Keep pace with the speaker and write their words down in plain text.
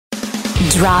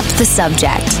Drop the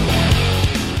Subject.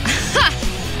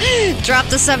 Drop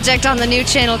the Subject on the new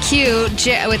Channel Q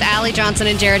with Allie Johnson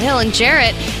and Jarrett Hill. And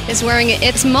Jarrett is wearing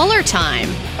It's Mueller Time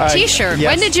t-shirt.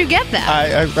 Yes. When did you get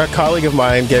that? A colleague of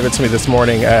mine gave it to me this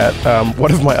morning at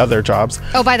one of my other jobs.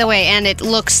 Oh, by the way, and it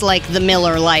looks like the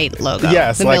Miller Lite logo.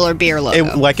 Yes. The Miller Beer logo.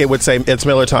 It would say It's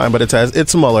Miller Time, but it says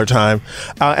It's Mueller Time.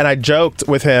 And I joked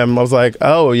with him. I was like,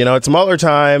 oh, it's Mueller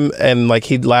Time. And like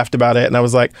he laughed about it. And I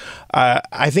was like,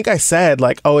 I think I said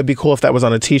like, oh, it'd be cool if that was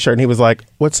on a t-shirt. And he was like,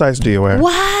 what size do you wear?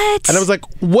 What? And I was like,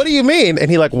 what do you mean?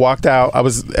 And he like walked out. I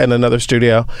was in another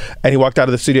studio and he walked out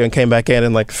of the studio and came back in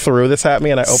and like threw this at me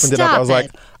and I opened it up. I was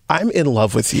like, I'm in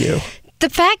love with you. The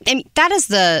fact, that is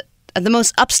the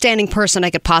most upstanding person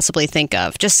I could possibly think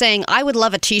of. Just saying, I would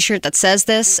love a t-shirt that says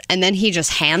this, and then he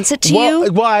just hands it to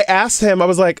you. Well, I asked him, I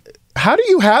was like, how do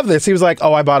you have this? He was like,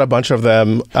 oh, I bought a bunch of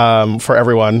them for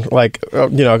everyone, like,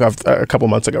 a couple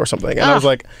months ago or something. And I was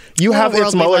like, you have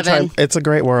It's Mueller Time. It's a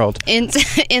great world.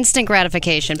 Instant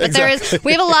gratification. But Exactly.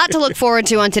 we have a lot to look forward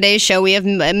to on today's show. We have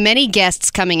many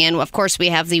guests coming in. Of course, we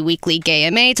have the weekly Gay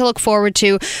MA to look forward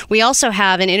to. We also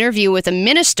have an interview with a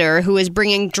minister who is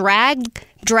bringing drag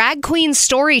queen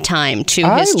story time to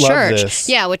his church. This.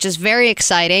 Yeah, which is very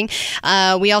exciting.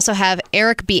 We also have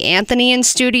Eric B. Anthony in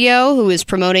studio, who is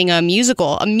promoting a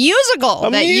musical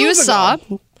that you saw.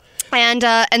 And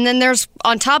then there's,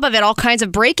 on top of it, all kinds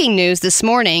of breaking news this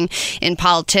morning in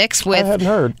politics. I hadn't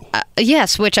heard.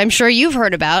 Yes, which I'm sure you've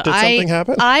heard about. Did something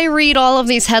happen? I read all of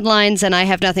these headlines and I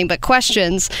have nothing but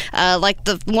questions, like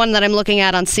the one that I'm looking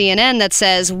at on CNN that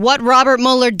says, what Robert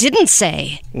Mueller didn't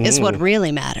say is what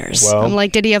really matters. Well. I'm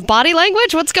like, did he have body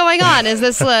language? What's going on? Is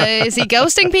this is he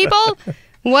ghosting people?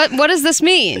 What does this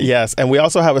mean? Yes, and we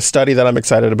also have a study that I'm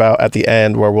excited about at the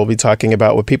end where we'll be talking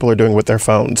about what people are doing with their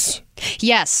phones.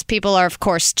 Yes, people are, of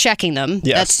course, checking them.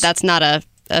 Yes. That's not a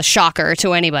shocker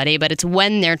to anybody, but it's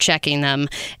when they're checking them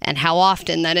and how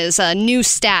often. That is a new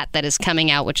stat that is coming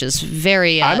out, which is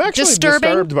very I'm actually disturbing.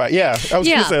 disturbed by I was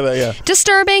going to say that, yeah.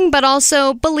 Disturbing, but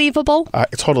also believable.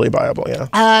 Totally viable,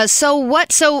 yeah. So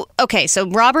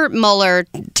Robert Mueller,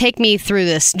 take me through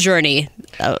this journey.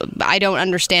 I don't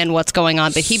understand what's going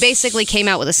on, but he basically came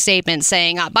out with a statement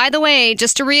saying, by the way,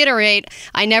 just to reiterate,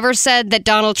 I never said that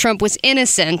Donald Trump was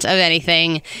innocent of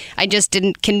anything. I just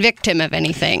didn't convict him of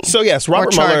anything. So yes,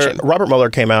 Robert Mueller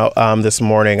came out this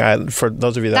morning. For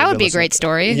those of you that would be a great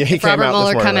story. Yeah, he if came Robert out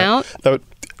Mueller this morning, come right? out.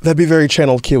 That'd be very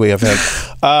Channel Q-y of him.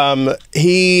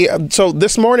 So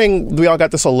this morning we all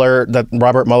got this alert that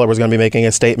Robert Mueller was going to be making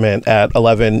a statement at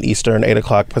 11 Eastern, 8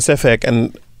 o'clock Pacific,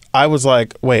 and I was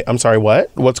like, wait, I'm sorry,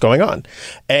 what? What's going on?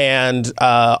 And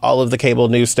all of the cable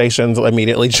news stations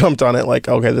immediately jumped on it like,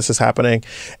 okay, this is happening.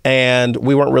 And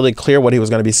we weren't really clear what he was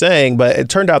going to be saying, but it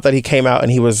turned out that he came out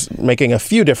and he was making a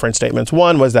few different statements.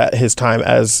 One was that his time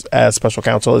as special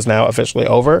counsel is now officially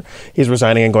over. He's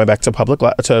resigning and going back to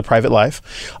private life.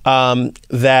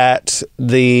 That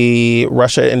the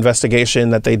Russia investigation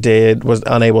that they did was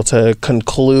unable to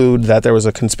conclude that there was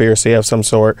a conspiracy of some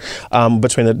sort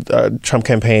between the Trump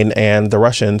campaign and the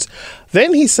Russians.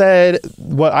 Then he said,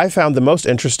 what I found the most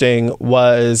interesting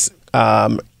was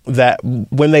that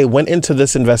when they went into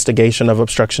this investigation of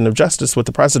obstruction of justice with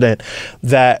the president,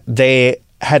 that they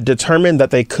had determined that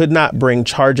they could not bring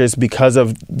charges because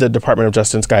of the Department of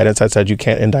Justice guidance that said you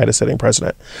can't indict a sitting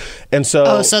president. And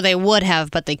so... so they would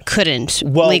have, but they couldn't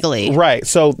legally. Right.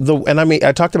 So,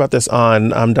 I talked about this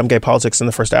on Dumb Gay Politics in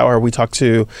the first hour. We talked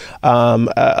to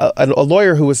a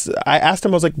lawyer who was... I asked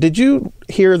him, I was like, did you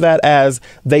hear that as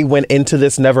they went into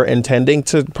this never intending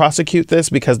to prosecute this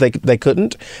because they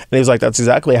couldn't? And he was like, that's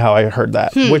exactly how I heard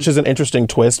that, which is an interesting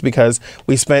twist because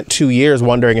we spent 2 years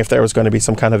wondering if there was going to be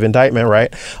some kind of indictment, right?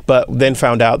 But then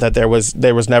found out that there was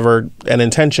never an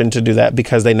intention to do that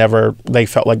because they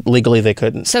felt like legally they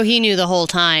couldn't. So he knew the whole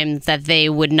time that they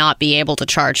would not be able to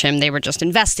charge him. They were just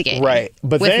investigating. Right.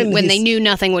 But when they knew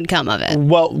nothing would come of it.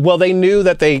 Well, they knew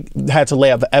that they had to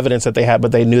lay out the evidence that they had,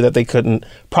 but they knew that they couldn't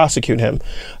prosecute him.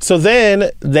 So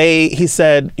then he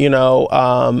said,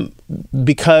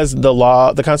 because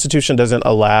the Constitution doesn't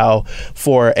allow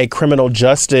for a criminal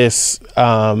justice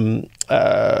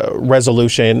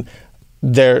resolution,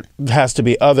 there has to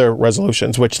be other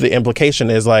resolutions, which the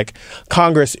implication is like,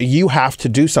 Congress, you have to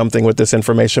do something with this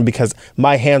information because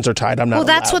my hands are tied. I'm not. Well,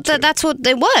 that's what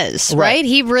it was, right?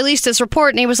 He released this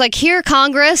report and he was like, "Here,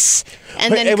 Congress,"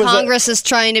 and then Congress is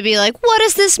trying to be like, "What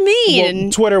does this mean?"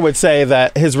 Well, Twitter would say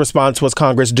that his response was,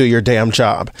 "Congress, do your damn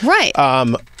job." Right.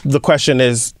 The question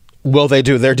is, will they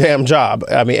do their damn job?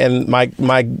 I mean, and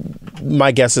my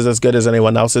my guess is as good as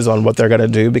anyone else's on what they're going to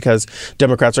do, because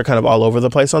Democrats are kind of all over the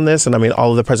place on this. And I mean,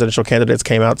 all of the presidential candidates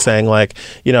came out saying, like,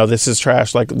 you know, this is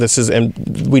trash. Like,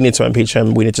 we need to impeach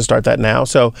him. We need to start that now.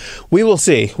 So we will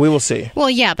see. We will see. Well,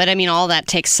 yeah, but I mean, all that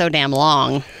takes so damn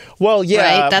long. Well,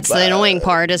 yeah. Right? That's the annoying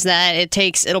part, is that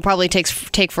it'll probably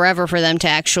take forever for them to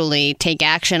actually take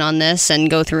action on this and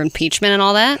go through impeachment and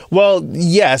all that. Well,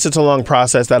 yes, it's a long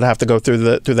process that'll have to go through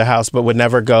the House, but would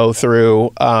never go through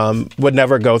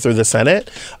the Senate.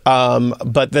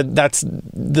 But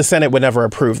the Senate would never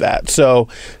approve that. So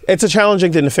it's a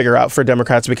challenging thing to figure out for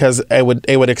Democrats, because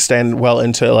it would extend well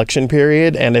into election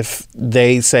period. And if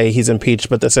they say he's impeached,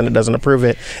 but the Senate doesn't approve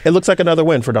it, it looks like another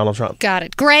win for Donald Trump. Got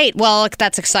it. Great. Well,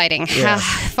 that's exciting. Yeah.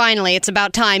 Finally, it's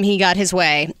about time he got his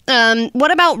way.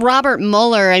 What about Robert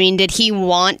Mueller? I mean, did he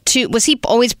want to? Was he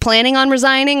always planning on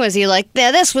resigning? Was he like,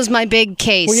 yeah, this was my big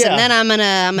case, well, yeah. and then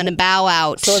I'm gonna bow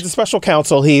out? So as a special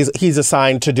counsel, he's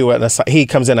assigned to do it. He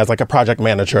comes in as like a project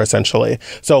manager, essentially.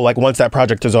 So like once that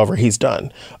project is over, he's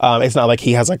done. It's not like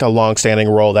he has like a long-standing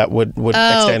role that would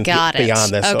extend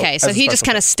beyond this. Okay, so he just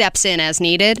kind of steps in as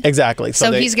needed. Exactly.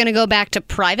 So he's going to go back to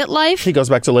private life. He goes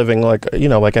back to living like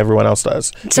everyone else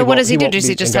does. So what does he do? Does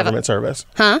he just have government service?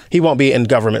 Huh? He won't be in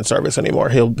government service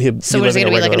anymore. So what is he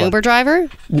going to be, like an Uber driver?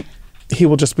 He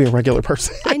will just be a regular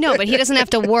person. I know, but he doesn't have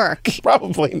to work.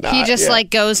 Probably not. He just like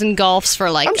goes and golfs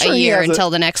for like a year until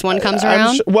the next one comes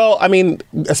around. Well, I mean,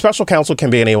 a special counsel can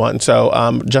be anyone.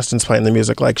 So Justin's playing the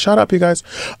music like, shut up, you guys.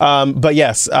 But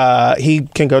yes, he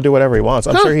can go do whatever he wants.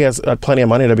 I'm sure he has plenty of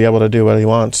money to be able to do what he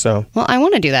wants. So. Well, I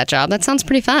want to do that job. That sounds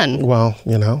pretty fun. Well,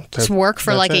 you know. Just work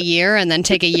for like a year and then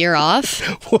take a year off.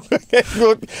 Well, that's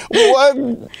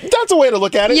a way to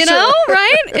look at it. You know,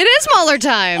 right? It is Mueller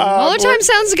time. Mueller time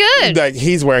sounds good. Like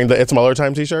he's wearing the It's Mueller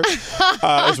Time t-shirt.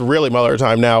 It's really Mueller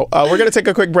time now. We're going to take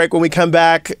a quick break. When we come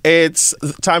back, it's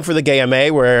time for the Gay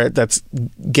MA, where that's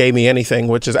Gay Me Anything,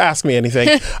 which is Ask Me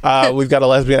Anything. We've got a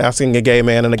lesbian asking a gay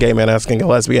man and a gay man asking a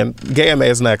lesbian. Gay MA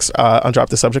is next on Drop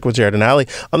the Subject with Jared and Allie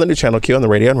on the new Channel Q on the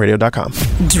radio and radio.com.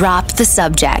 Drop the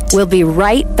Subject. We'll be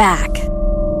right back.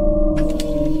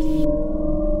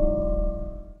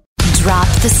 Drop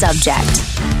the Subject.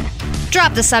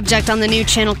 Drop the Subject on the new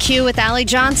Channel Q with Allie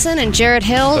Johnson and Jared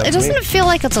Hill. Doesn't it feel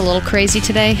like it's a little crazy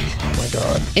today? Oh my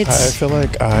God. I feel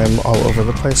like I'm all over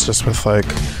the place just with like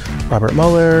Robert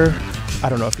Mueller. I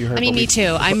don't know if you heard. I mean, me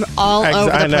too. I'm all over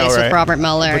the place with Robert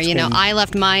Mueller. You know, I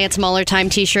left my It's Mueller Time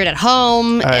t-shirt at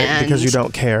home. And because you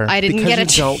don't care. I didn't get a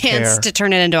chance to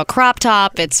turn it into a crop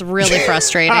top. It's really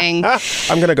frustrating.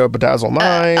 I'm going to go bedazzle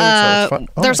mine. So it's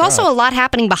fun. There's also a lot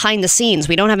happening behind the scenes.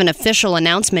 We don't have an official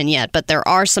announcement yet, but there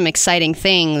are some exciting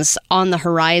things on the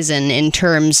horizon in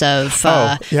terms of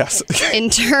yes.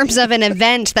 in terms of an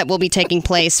event that will be taking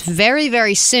place very,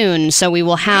 very soon. So we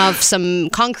will have some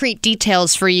concrete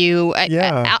details for you.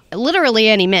 Literally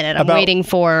any minute. I'm waiting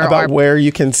for where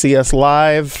you can see us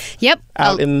live. Yep.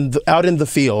 Out in the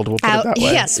field. We'll put it that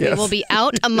way. Yes, we will be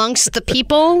out amongst the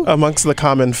people, amongst the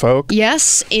common folk.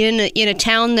 Yes, in a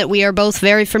town that we are both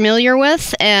very familiar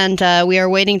with, and we are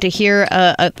waiting to hear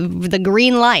the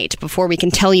green light before we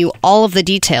can tell you all of the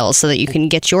details so that you can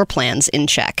get your plans in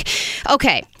check.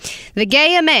 Okay, the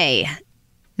Gay MA.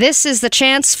 This is the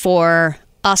chance for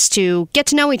us to get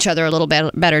to know each other a little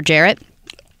bit better, Jarrett.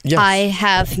 Yes. I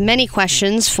have many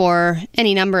questions for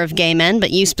any number of gay men, but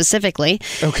you specifically.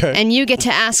 Okay. And you get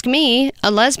to ask me,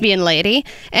 a lesbian lady,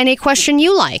 any question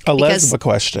you like. A lesbian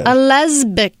question. A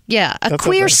lesbic, yeah, a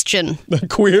queerstion. A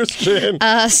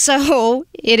queerstion. So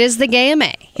it is the Gay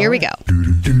MA. Here we go.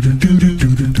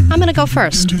 I'm going to go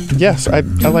first. Yes, I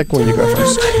like when you go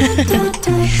first.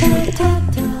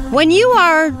 When you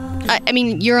are... I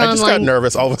mean, you're online. I just got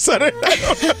nervous all of a sudden.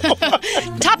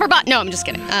 Top or bottom? No, I'm just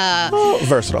kidding.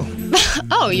 Versatile.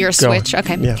 Oh, you're a switch.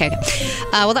 Okay. Yeah. Okay.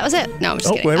 Well, that was it. No, I'm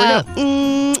just kidding. There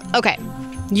we go. Okay.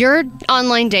 You're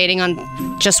online dating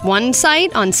on just one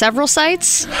site, on several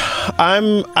sites?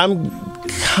 I'm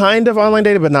kind of online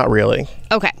dating, but not really.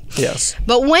 Okay. Yes.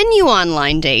 But when you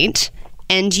online date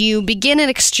and you begin an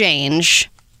exchange,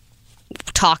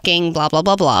 talking, blah, blah,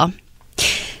 blah, blah,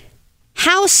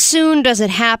 how soon does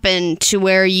it happen to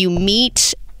where you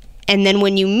meet, and then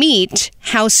when you meet,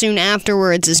 how soon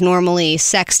afterwards is normally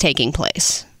sex taking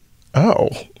place? Oh.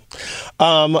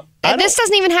 This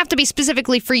doesn't even have to be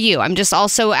specifically for you. I'm just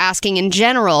also asking in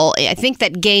general. I think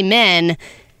that gay men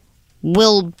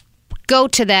will go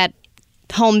to that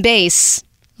home base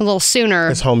a little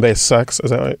sooner. Is home base sex? Is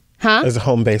that right? Huh? Is it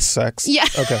home base sex? Yeah.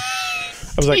 Okay.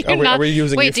 was like, are we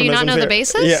using Wait, do you not euphemisms know the here?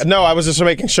 bases? Yeah, no, I was just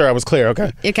making sure I was clear.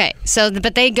 Okay. Okay, so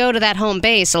but they go to that home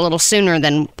base a little sooner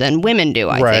than women do,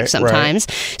 I think, Right, sometimes.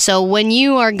 So when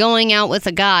you are going out with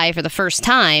a guy for the first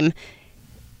time,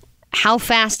 how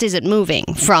fast is it moving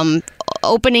from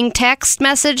opening text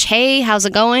message, hey, how's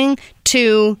it going,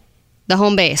 to the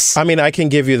home base? I mean, I can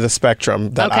give you the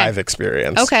spectrum that Okay. I've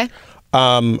experienced. Okay.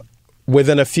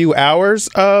 Within a few hours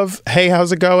of, hey,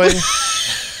 how's it going?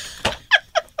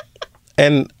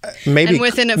 And maybe And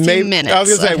within a few minutes I was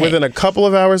gonna say of, hey. within a couple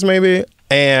of hours, maybe,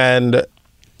 and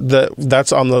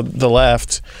that's on the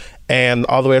left, and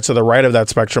all the way up to the right of that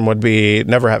spectrum would be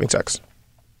never having sex.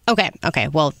 Okay.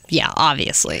 Well, yeah,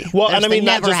 obviously. Well, There's and I the mean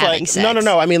not never just having like sex.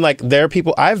 no. I mean like there are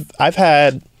people I've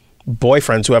had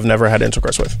boyfriends who I've never had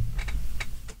intercourse with.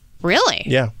 Really?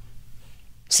 Yeah,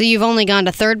 So you've only gone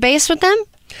to third base with them?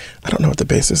 I don't know what the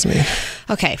bases mean.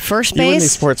 Okay, first You and these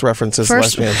base. sports references,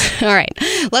 First, lesbians. all right.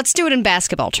 Let's do it in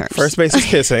basketball terms. First base is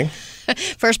kissing,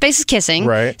 First base is kissing.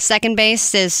 Right. Second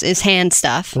base is hand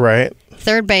stuff. right?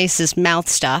 Third base is mouth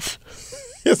stuff.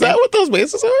 Is that what those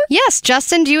bases are? Yes,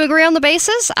 Justin, do you agree on the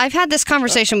bases? I've had this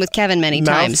conversation with Kevin many Mouth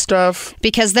times stuff.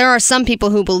 because there are some people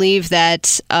who believe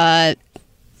that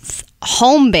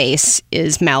home base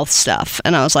is mouth stuff,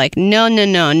 and I was like, no.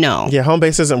 Yeah, home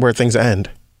base isn't where things end.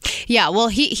 Yeah, well,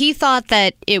 he thought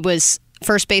that it was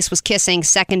first base was kissing,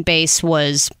 second base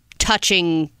was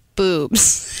touching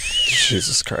boobs.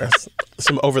 Jesus Christ.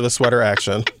 Some over the sweater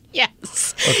action.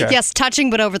 Yes. Okay. Yes, touching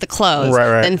but over the clothes.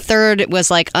 Right. Then third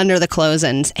was like under the clothes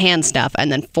and hand stuff,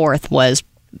 and then fourth was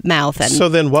mouth and. So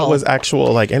then what full. was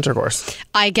actual like intercourse?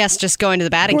 I guess just going to the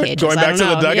batting Going- cages. going I back don't to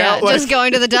the know. dugout, Yeah, like- just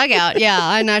going to the dugout. Yeah,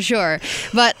 I'm not sure,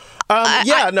 but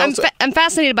I'm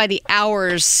fascinated by the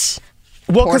hours.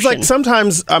 Well, because like portion.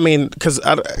 sometimes, I mean, because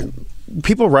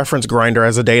people reference Grindr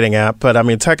as a dating app, but I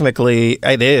mean, technically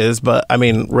it is. But I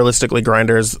mean, realistically,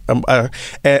 Grindr is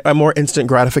a more instant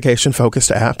gratification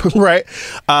focused app, right?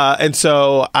 And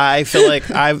so I feel like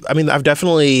I've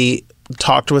definitely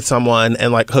talked with someone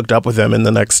and like hooked up with them within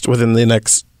the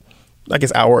next, I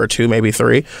guess, hour or two, maybe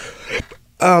 3.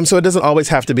 So it doesn't always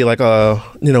have to be like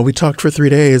we talked for 3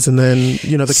 days and then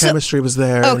the chemistry was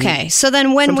there. Okay, so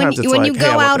then when Sometimes it's you like, hey,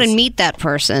 go I want out this. and meet that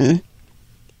person,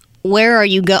 where are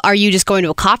you are you just going to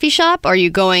a coffee shop? Are you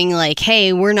going like,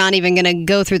 hey, we're not even going to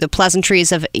go through the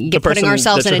pleasantries of putting person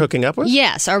ourselves that in you're hooking up with?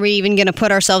 Yes. Are we even going to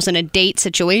put ourselves in a date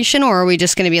situation, or are we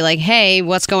just going to be like, hey,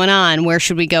 what's going on? Where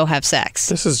should we go have sex?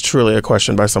 This is truly a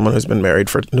question by someone who's been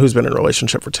who's been in a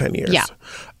relationship for 10 years. Yeah.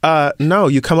 No,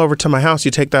 you come over to my house,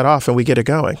 you take that off, and we get it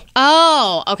going.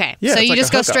 Oh, okay. Yeah, So it's you like just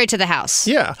a go hookup. straight to the house.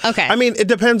 Yeah. Okay. I mean, it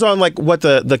depends on like what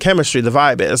the chemistry, the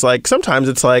vibe is. Like sometimes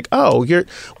it's like, oh,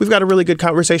 we've got a really good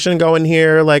conversation going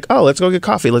here. Like, oh, let's go get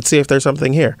coffee. Let's see if there's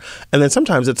something here. And then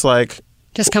sometimes it's like,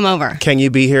 just come over. can you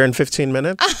be here in 15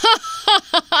 minutes?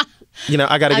 I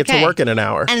got to get to Okay. work in an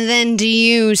hour. And then do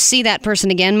you see that person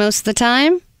again most of the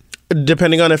time?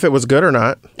 Depending on if it was good or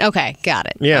not. Okay, got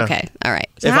it. Yeah. Okay, all right.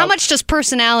 So If how I- much does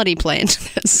personality play into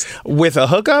this? With a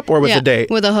hookup or with Yeah, a date?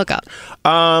 with a hookup.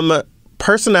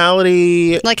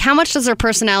 Personality Like, how much does their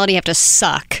personality have to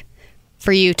suck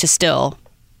for you to still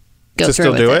go to through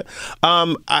still with do it.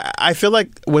 I feel like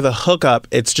with a hookup,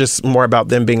 it's just more about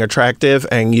them being attractive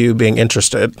and you being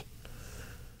interested.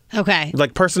 Okay.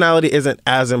 Like personality isn't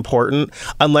as important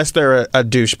unless they're a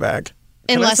douchebag.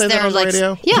 Can I Unless say that they're on the like,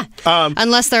 radio? yeah.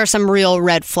 Unless there are some real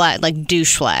red flag, like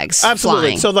douche flags. Absolutely.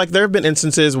 Flying. So, like, there have been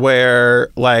instances where,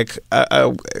 like,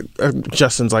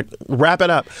 Justin's like, wrap it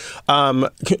up.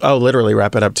 Literally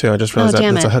wrap it up, too. I just realized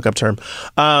damn that's it. a hookup term.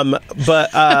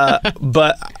 But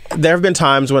there have been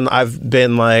times when I've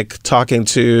been, like, talking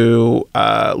to,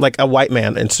 like, a white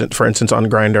man, for instance, on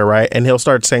Grindr, right? And he'll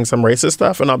start saying some racist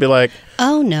stuff, and I'll be like,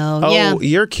 Oh no. oh, Yeah.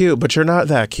 you're cute, but you're not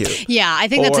that cute. Yeah, I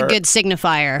think that's a Or- good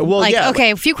signifier. Well, like, yeah.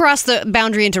 okay, if you cross the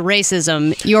boundary into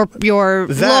racism, your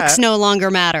That- looks no longer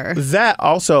matter. That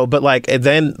also, but like and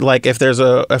then like if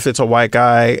it's a white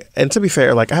guy, and to be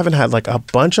fair, like I haven't had like a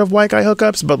bunch of white guy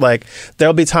hookups, but like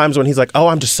there'll be times when he's like, oh,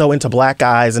 I'm just so into black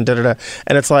guys and da-da-da,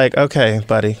 and it's like, okay,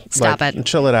 buddy, Stop like, it.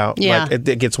 chill it out. Yeah. Like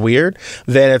it gets weird.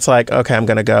 Then it's like, okay, I'm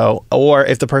gonna go. Or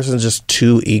if the person's just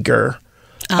too eager.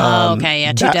 Oh, okay,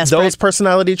 yeah, too desperate. Those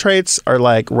personality traits are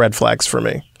like red flags for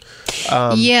me.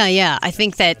 Yeah. I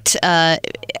think that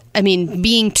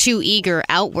being too eager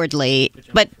outwardly,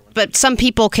 but some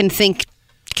people can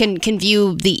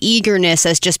view the eagerness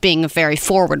as just being a very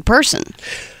forward person.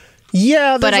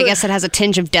 Yeah, But I guess it has a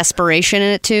tinge of desperation in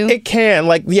it too. It can,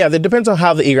 like, yeah, it depends on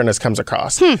how the eagerness comes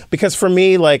across. Hmm. Because for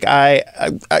me, like,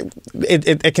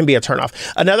 it can be a turnoff.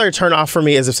 Another turnoff for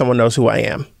me is if someone knows who I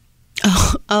am.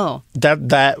 Oh.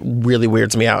 That really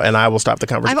weirds me out, and I will stop the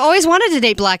conversation. I've always wanted to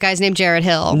date black guys named Jared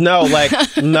Hill. No, like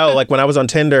when I was on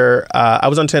Tinder,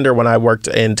 when I worked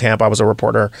in Tampa. I was a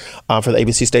reporter for the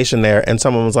ABC station there, and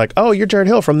someone was like, "Oh, you're Jared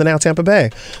Hill from the Now Tampa Bay,"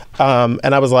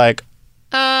 and I was like,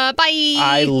 bye.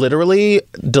 I literally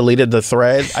deleted the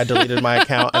thread. I deleted my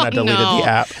account and I deleted the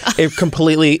app.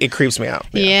 It creeps me out.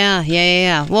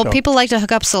 Yeah. Well, people like to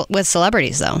hook up with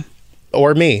celebrities, though.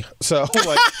 Or me. So,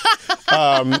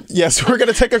 yes, we're going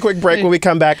to take a quick break. When we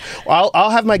come back, I'll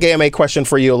have my GMA question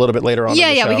for you a little bit later on.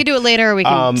 Yeah, we can do it later or we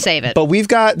can save it. But we've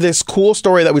got this cool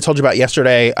story that we told you about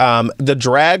yesterday, the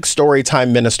drag story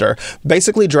time minister.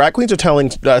 Basically, drag queens are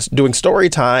doing story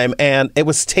time, and it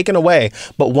was taken away.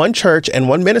 But one church and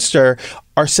one minister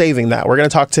are saving that. We're going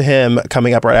to talk to him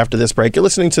coming up right after this break. You're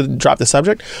listening to Drop the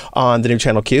Subject on the new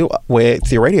Channel Q with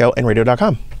your radio and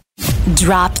radio.com.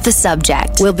 Drop the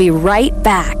Subject. We'll be right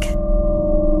back.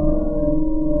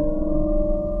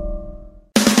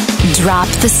 Drop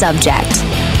the Subject.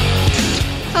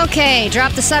 Okay,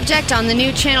 Drop the Subject on the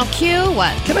new Channel Q.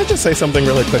 What? Can I just say something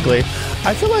really quickly?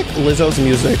 I feel like Lizzo's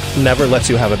music never lets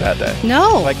you have a bad day.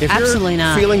 No, like if absolutely you're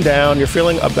not. Feeling down, you're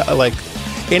feeling like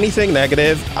anything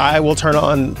negative, I will turn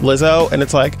on Lizzo, and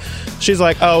it's like, she's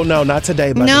like, oh, no, not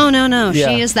today, buddy. No. Yeah.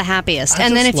 She is the happiest.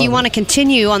 And then if you want to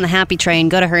continue on the happy train,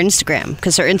 go to her Instagram,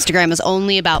 because her Instagram is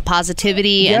only about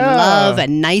positivity and love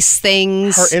and nice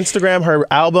things. Her Instagram, her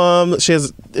album, I love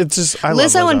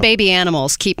Lizzo. And Baby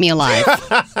Animals keep me alive.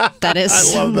 That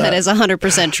is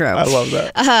 100% true. I love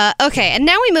that. Okay, and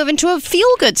now we move into a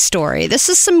feel-good story. This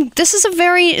is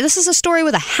a story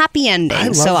with a happy ending.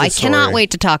 I cannot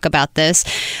wait to talk about this.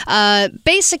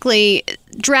 Basically,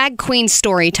 drag queen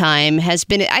story time has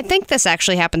been, I think this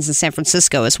actually happens in San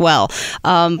Francisco as well,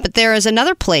 but there is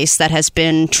another place that has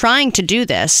been trying to do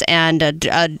this, and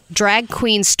a drag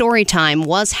queen story time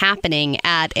was happening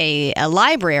at a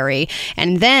library,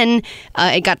 and then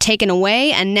it got taken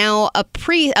away, and now a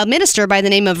minister by the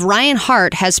name of Ryan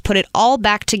Hart has put it all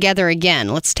back together again.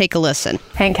 Let's take a listen.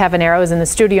 Hank Cavanero is in the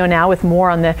studio now with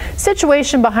more on the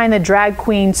situation behind the drag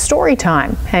queen story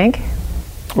time. Hank?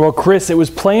 Well, Chris, it was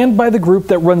planned by the group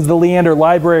that runs the Leander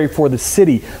Library for the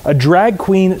city, a drag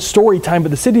queen story time, but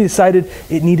the city decided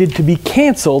it needed to be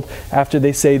canceled after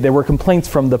they say there were complaints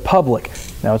from the public.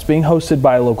 Now it's being hosted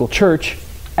by a local church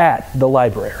at the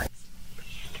library.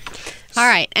 All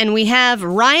right, and we have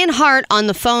Ryan Hart on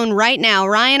the phone right now.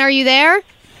 Ryan, are you there?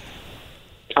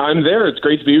 I'm there. It's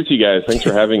great to be with you guys. Thanks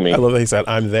for having me. I love that he said,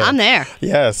 I'm there. I'm there.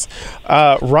 Yes.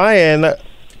 Ryan,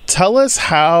 tell us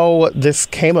how this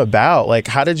came about. Like,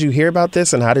 how did you hear about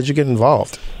this and how did you get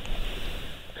involved?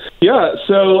 Yeah,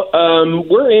 so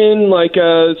we're in like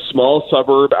a small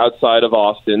suburb outside of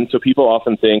Austin. So people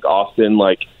often think Austin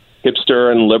like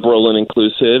hipster and liberal and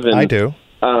inclusive. And I do.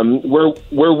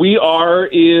 Where we are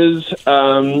is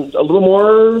a little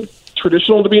more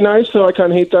traditional, to be nice. So I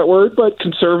kind of hate that word, but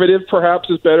conservative perhaps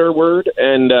is a better word.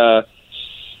 And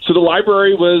so the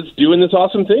library was doing this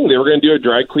awesome thing. They were going to do a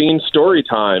drag queen story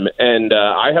time. And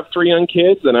I have 3 young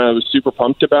kids, and I was super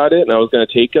pumped about it, and I was going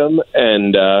to take them.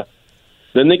 And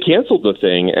then they canceled the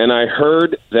thing. And I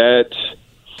heard that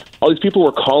all these people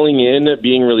were calling in,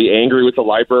 being really angry with the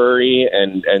library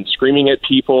and screaming at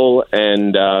people.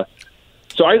 And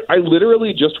so I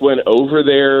literally just went over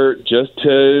there just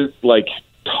to, like,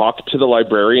 talk to the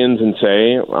librarians and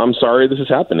say, I'm sorry this is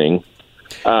happening.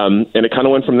 And it kind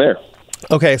of went from there.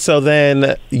 Okay, so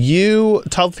then you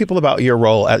tell people about your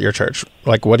role at your church.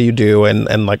 Like, what do you do, and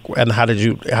how did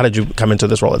you come into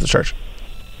this role at the church?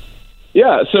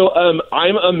 Yeah, so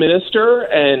I'm a minister,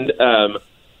 and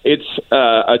it's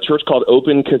a church called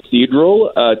Open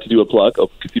Cathedral. To do a plug,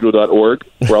 opencathedral.org.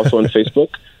 We're also on Facebook,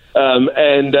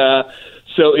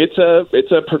 so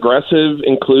it's a progressive,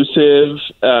 inclusive.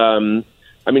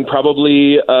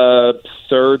 Probably a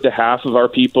third to half of our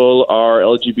people are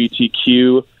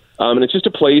LGBTQ. And it's just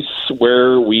a place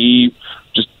where we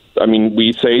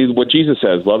say what Jesus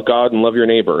says, love God and love your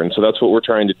neighbor. And so that's what we're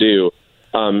trying to do,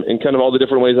 in kind of all the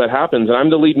different ways that happens. And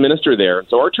I'm the lead minister there.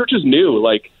 So our church is new.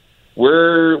 Like,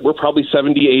 we're probably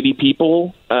 70, 80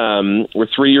 people. We're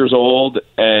 3 years old.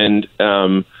 And,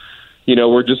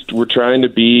 we're trying to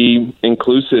be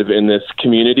inclusive in this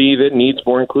community that needs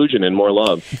more inclusion and more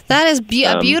love. That is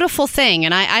a beautiful thing,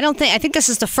 and I think this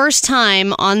is the first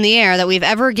time on the air that we've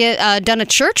ever done a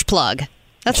church plug.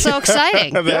 That's so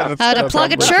exciting. To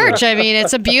plug a church. I mean,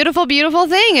 it's a beautiful, beautiful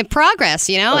thing in progress,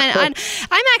 And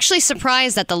I'm actually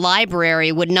surprised that the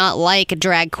library would not like a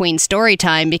drag queen story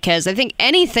time, because I think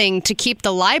anything to keep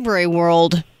the library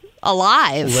world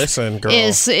alive. Listen, girl.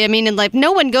 Like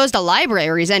no one goes to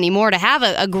libraries anymore to have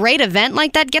a great event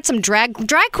like that. Get some drag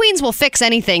queens will fix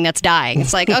anything that's dying.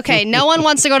 It's like, okay, no one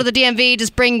wants to go to the DMV,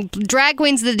 just bring drag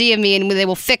queens to the DMV and they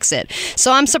will fix it.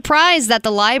 So I'm surprised that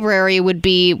the library would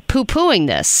be poo-pooing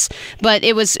this. But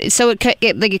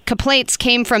the complaints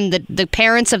came from the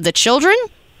parents of the children?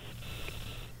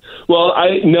 Well,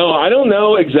 I don't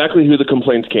know exactly who the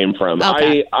complaints came from.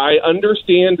 Okay. I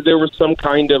understand there was some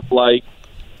kind of like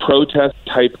protest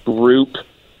type group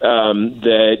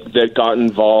that got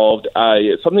involved.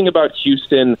 Something about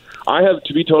Houston. I have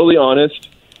to be totally honest.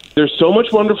 There's so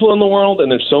much wonderful in the world,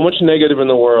 and there's so much negative in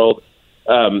the world.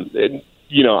 I'm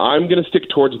going to stick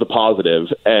towards the positive,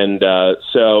 and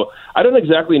so I don't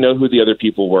exactly know who the other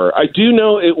people were. I do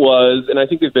know it was, and I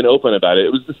think they've been open about it.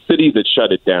 It was the city that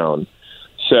shut it down.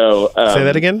 So say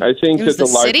that again. I think that the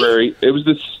library. It was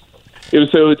this.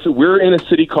 We're in a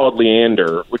city called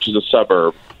Leander, which is a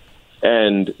suburb,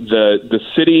 and the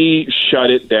city shut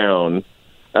it down.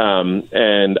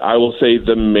 And I will say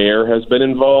the mayor has been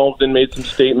involved and made some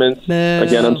statements.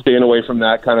 Again, I'm staying away from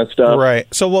that kind of stuff. Right.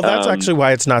 So, that's actually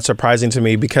why it's not surprising to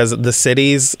me, because the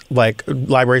cities, like,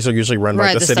 libraries are usually run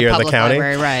by the city or the county.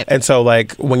 Library, right. And so,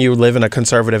 like, when you live in a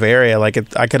conservative area, like,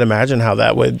 I could imagine how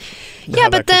that would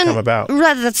come about.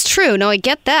 Right, that's true. No, I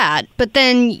get that. But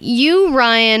then you,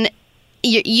 Ryan,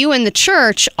 you and the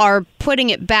church are putting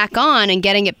it back on and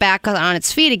getting it back on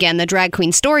its feet again, the drag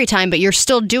queen story time, but you're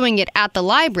still doing it at the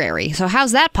library. So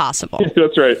how's that possible?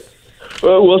 That's right.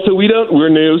 Well, so we're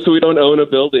new, so we don't own a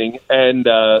building. And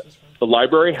the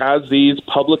library has these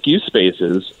public use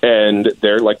spaces, and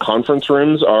they're like conference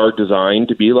rooms are designed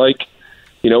to be like,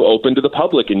 open to the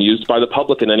public and used by the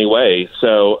public in any way.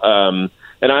 So,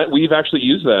 we've actually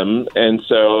used them. And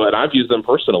I've used them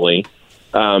personally.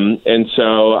 And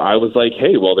so I was like,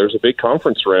 hey, well, there's a big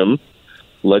conference room.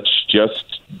 Let's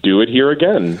just do it here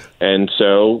again. And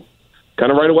so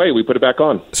kind of right away, we put it back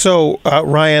on. So,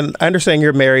 Ryan, I understand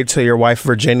you're married to your wife,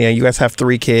 Virginia. You guys have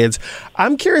 3 kids.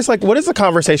 I'm curious, like, what is the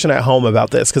conversation at home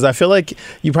about this? Because I feel like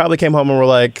you probably came home and were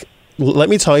like, let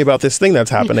me tell you about this thing that's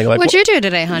happening. Like, what'd you do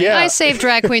today, honey? Yeah. I saved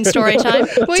drag queen story time.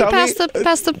 Will you pass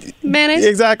the mayonnaise?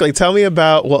 Exactly. Tell me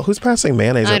about, who's passing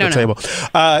mayonnaise at the table?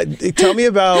 Tell me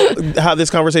about how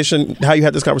you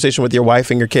had this conversation with your wife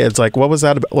and your kids. Like, what was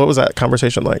that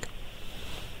conversation like?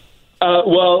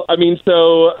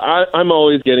 So I'm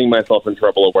always getting myself in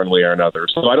trouble one way or another.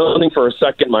 So I don't think for a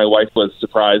second my wife was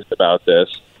surprised about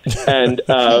this. And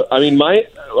my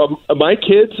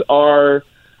kids are.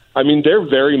 They're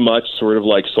very much sort of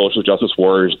like social justice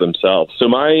warriors themselves. So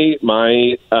my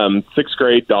 6th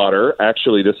grade daughter,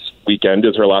 actually this weekend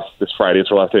this Friday is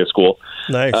her last day of school.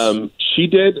 Nice. She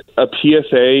did a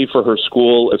PSA for her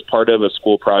school as part of a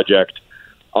school project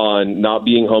on not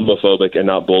being homophobic and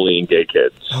not bullying gay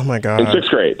kids. Oh my God. In 6th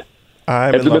grade.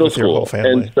 I'm in love with your whole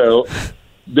family. And so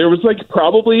there was like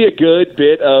probably a good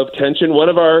bit of tension. One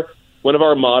of our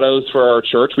mottos for our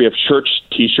church, we have church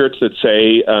T-shirts that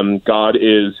say, God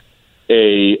is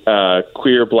a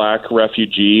queer black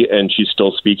refugee and she's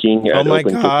still speaking at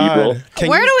Oakland Cathedral.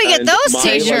 Where do we get those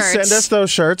T-shirts? Send us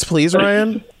those shirts, please,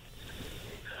 Ryan.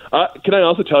 Can I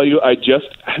also tell you,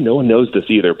 no one knows this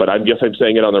either, but I guess I'm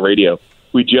saying it on the radio.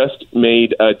 We just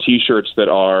made T-shirts that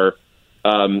are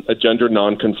a gender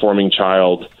non-conforming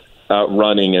child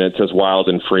running, and it says wild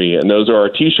and free. And those are our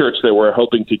T-shirts that we're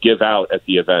hoping to give out at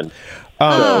the event.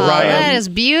 Ryan, that is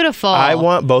beautiful. I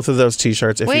want both of those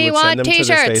T-shirts. If you would send them to the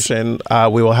station,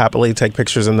 we will happily take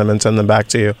pictures in them and send them back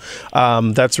to you.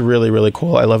 That's really, really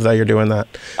cool. I love that you're doing that.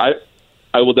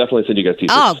 I will definitely send you guys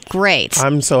T-shirts. Oh, great.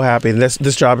 I'm so happy.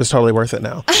 This job is totally worth it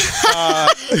now.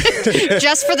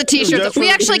 Just for the T-shirts. We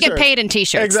actually get paid in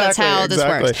T-shirts. Exactly, that's how this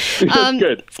works.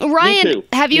 Good. Ryan,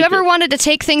 have you ever wanted to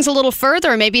take things a little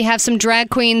further? Maybe have some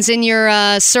drag queens in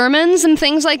your sermons and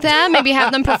things like that? Maybe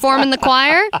have them perform in the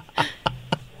choir?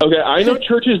 Okay, I know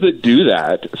churches that do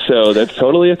that, so that's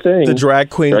totally a thing. The drag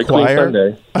queen choir.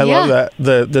 Sunday. I love that.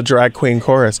 The drag queen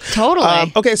chorus.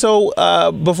 Totally. Okay,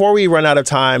 so before we run out of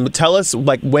time, tell us,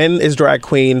 like, when is Drag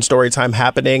Queen Storytime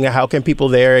happening? How can people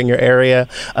there in your area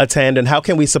attend, and how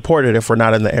can we support it if we're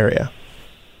not in the area?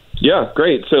 Yeah,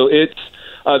 great. So it's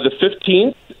the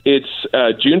 15th.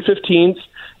 It's June 15th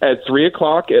at 3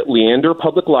 o'clock at Leander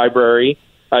Public Library.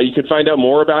 You can find out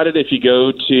more about it if you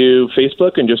go to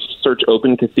Facebook and just search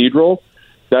Open Cathedral.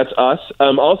 That's us.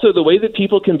 Also, the way that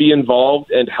people can be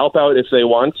involved and help out if they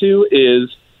want to is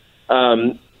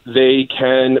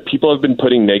people have been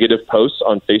putting negative posts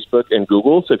on Facebook and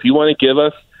Google. So if you want to give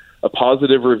us a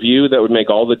positive review, that would make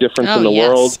all the difference in the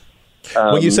world.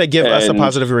 When you say give us a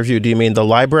positive review, do you mean the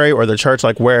library or the church?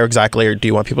 Like, where exactly do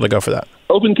you want people to go for that?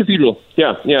 Open Cathedral.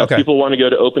 Yeah. Okay. People want to go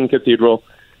to Open Cathedral.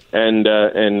 And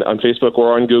on Facebook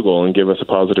or on Google and give us a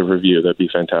positive review. That'd be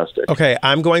fantastic. Okay,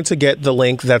 I'm going to get the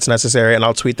link that's necessary, and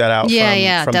I'll tweet that out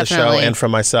from the show definitely. and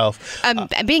from myself.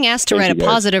 Being asked to write a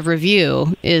positive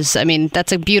review is,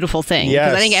 that's a beautiful thing.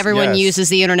 Because I think everyone uses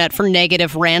the internet for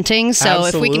negative ranting. So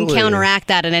if we can counteract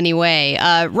that in any way.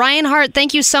 Ryan Hart,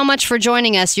 thank you so much for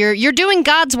joining us. You're doing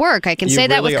God's work. I can say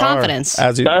that with confidence.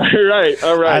 All right.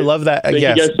 I love that. Thank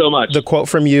you guys so much. The quote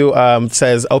from you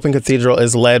says, Open Cathedral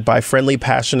is led by friendly,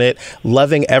 passionate,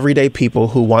 loving, everyday people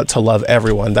who want to love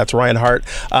everyone. That's Ryan Hart.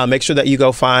 Make sure that you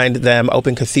go find them,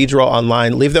 Open Cathedral,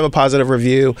 online. Leave them a positive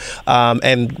review,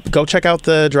 and go check out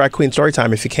the Drag Queen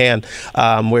Storytime if you can.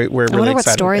 We're really excited. I wonder what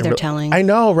story they're telling. I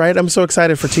know, right? I'm so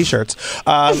excited for T-shirts.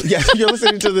 You're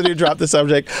listening to the new Drop the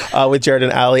Subject with Jared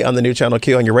and Allie on the new Channel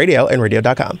Q on your radio and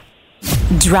radio.com.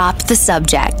 Drop the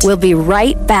Subject. We'll be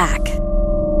right back.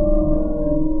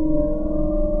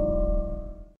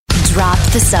 Drop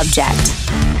the Subject.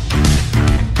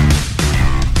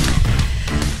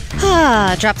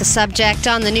 Drop the Subject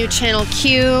on the new Channel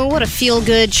Q. What a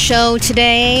feel-good show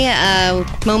today.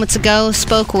 Moments ago,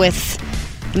 spoke with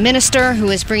a minister who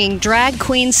is bringing drag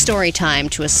queen story time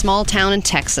to a small town in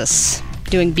Texas,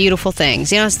 doing beautiful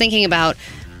things. I was thinking about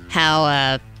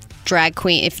how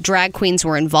if drag queens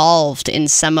were involved in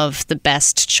some of the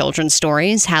best children's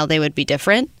stories, how they would be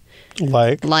different.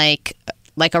 Like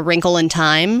A Wrinkle in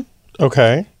Time.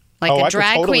 Okay. A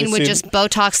drag queen would just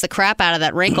Botox the crap out of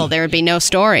that wrinkle. There would be no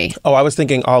story. Oh, I was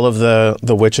thinking all of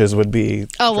the witches would be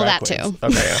that queens. too.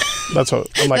 Okay, yeah. That's what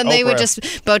I'm like. Then they Oprah. would just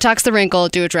Botox the wrinkle,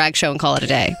 do a drag show, and call it a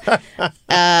day.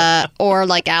 Or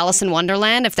like Alice in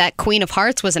Wonderland, if that Queen of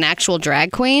Hearts was an actual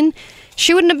drag queen,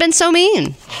 she wouldn't have been so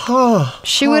mean.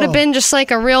 She would have been just like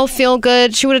a real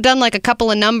feel-good. She would have done like a couple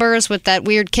of numbers with that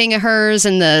weird king of hers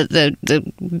and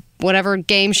the whatever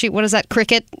game what is that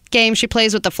cricket game she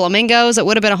plays with the flamingos? It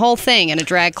would have been a whole thing in a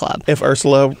drag club. If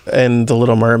Ursula and the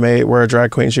Little Mermaid were a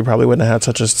drag queen, she probably wouldn't have had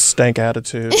such a stank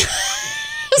attitude.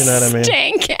 You know what I mean?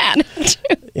 Stank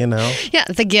attitude. Yeah,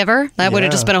 The Giver. That would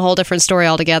have just been a whole different story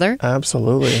altogether.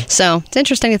 Absolutely. So it's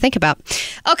interesting to think about.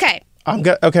 Okay.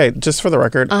 Okay, just for the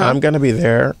record, I'm going to be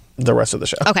there the rest of the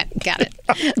show. Okay, got it.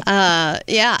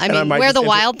 Where the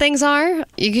wild things are,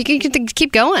 you can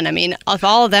keep going. If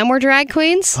all of them were drag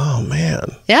queens. Oh,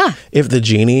 man. Yeah. If the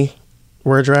genie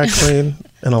were a drag queen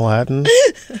in Aladdin,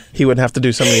 he wouldn't have to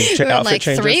do so many outfit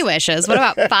changes. 3 wishes. What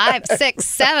about 5, 6,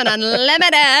 7,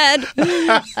 unlimited?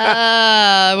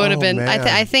 Would have been.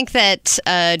 I think that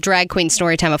drag queen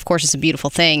storytime, of course, is a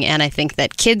beautiful thing, and I think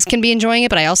that kids can be enjoying it,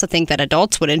 but I also think that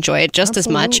adults would enjoy it just as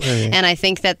much, and I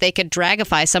think that they could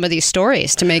dragify some of these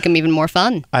stories to make them even more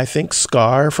fun. I think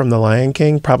Scar from The Lion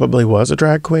King probably was a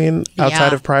drag queen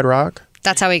outside of Pride Rock.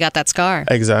 That's how he got that scar.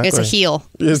 Exactly. It's a heel.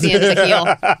 It's the end of the heel.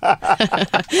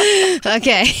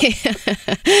 Okay.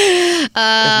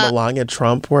 If Melania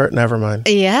Trump were it, never mind.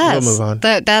 Yes. We'll move on.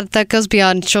 That goes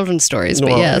beyond children's stories,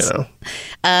 but yes.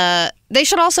 They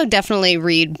should also definitely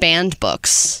read banned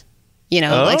books.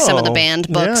 Like some of the banned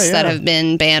books that have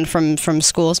been banned from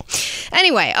schools.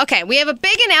 Anyway, okay, we have a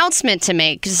big announcement to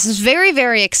make. This is very,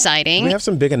 very exciting. We have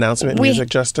some big announcement music,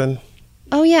 Justin.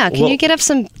 Oh, yeah. Can you get up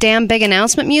some damn big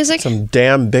announcement music? Some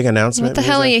damn big announcement What the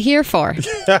hell are you here for?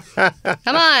 Come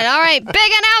on. All right.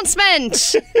 Big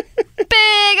announcement.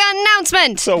 Big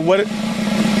announcement. So what... Okay.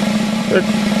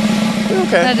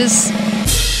 That is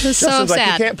so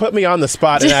sad. You can't put me on the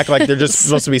spot and act like they're just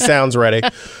supposed to be sounds ready.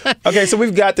 Okay, so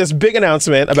we've got this big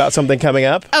announcement about something coming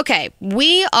up. Okay,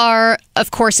 we are,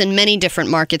 of course, in many different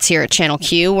markets here at Channel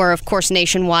Q. We're, of course,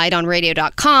 nationwide on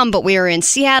radio.com, but we are in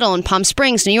Seattle and Palm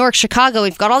Springs, New York, Chicago.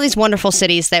 We've got all these wonderful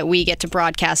cities that we get to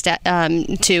broadcast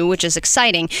to, which is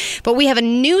exciting. But we have a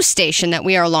new station that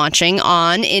we are launching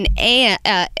on in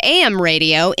AM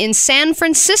radio in San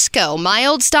Francisco, my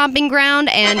old stomping ground,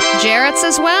 and Jarrett's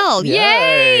as well.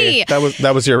 Yay!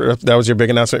 That was your big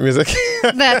announcement music.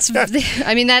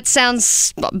 That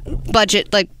sounds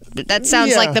budget like. That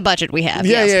sounds like the budget we have.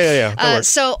 Yeah.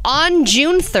 So on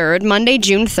June 3rd, Monday,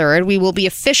 June 3rd, we will be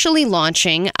officially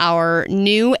launching our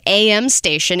new AM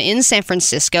station in San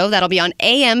Francisco. That'll be on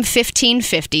AM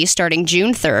 1550 starting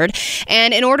June 3rd.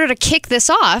 And in order to kick this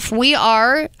off, we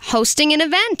are hosting an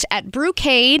event at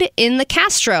Brewcade in the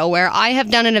Castro, where I have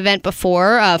done an event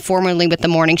before, formerly with the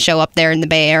morning show up there in the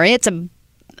Bay Area. It's a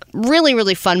really,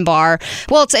 really fun bar.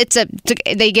 Well,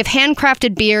 they give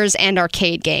handcrafted beers and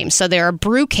arcade games. So they're a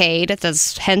brewcade,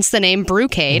 that's hence the name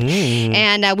Brewcade.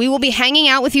 And we will be hanging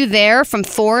out with you there from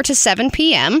 4 to 7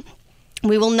 p.m.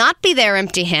 We will not be there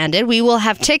empty-handed. We will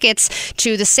have tickets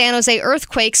to the San Jose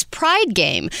Earthquakes Pride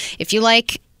game. If you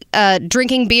like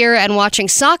drinking beer and watching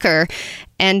soccer,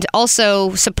 and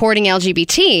also supporting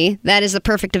LGBT, that is the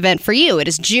perfect event for you. It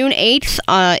is June 8th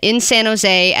in San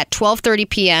Jose at 12:30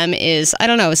 p.m. is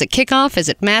it kickoff? Is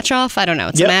it match off? I don't know.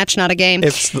 It's a match, not a game.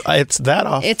 It's that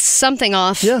off. It's something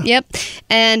off. Yeah. Yep.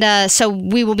 And so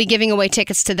we will be giving away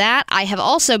tickets to that. I have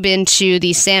also been to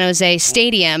the San Jose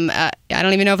Stadium. I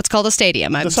don't even know if it's called a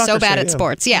stadium. I'm so bad at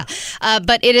sports. Yeah.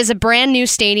 But it is a brand new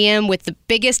stadium with the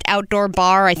biggest outdoor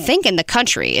bar, I think, in the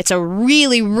country. It's a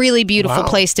really, really beautiful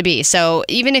place to be. So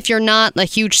even if you're not a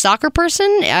huge soccer person,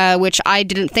 which I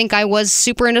didn't think I was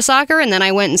super into soccer, and then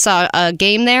I went and saw a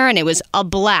game there, and it was a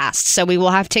blast. So we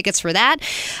will have tickets for that.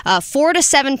 4 to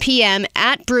 7 p.m.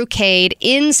 at Brewcade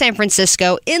in San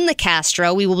Francisco in the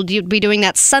Castro. We will be doing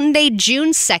that Sunday,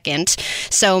 June 2nd.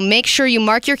 So make sure you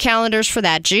mark your calendars for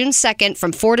that, June 2nd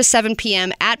from 4 to 7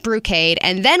 p.m. at Brewcade.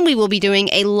 And then we will be doing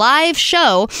a live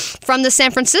show from the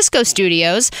San Francisco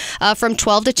studios from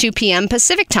 12 to 2 p.m.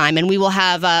 Pacific time. And we will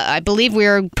have, I believe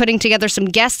we're putting together some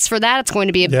guests for that. It's going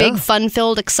to be a big,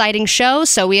 fun-filled, exciting show.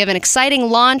 So we have an exciting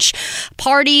launch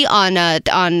party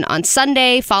on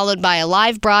Sunday, followed by a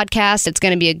live broadcast. It's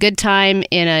going to be a good time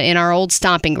in our old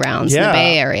stomping grounds in the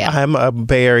Bay Area. I'm a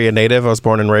Bay Area native. I was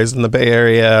born and raised in the Bay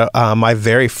Area. My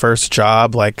very first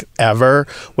job, ever,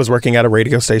 was working at a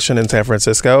radio station in San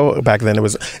Francisco. Back then, it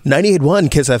was 98.1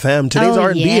 Kiss FM. Today's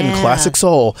R&B and classic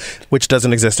soul, which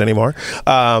doesn't exist anymore.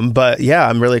 But yeah,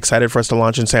 I'm really excited for us to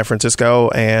launch in San Francisco,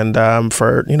 and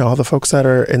for all the folks that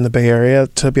are in the Bay Area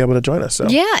to be able to join us. So.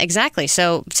 Yeah, exactly.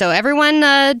 So everyone,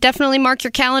 definitely mark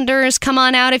your calendars. Come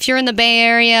on out if you're in the Bay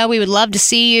Area. We would love to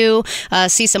see you.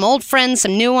 See some old friends,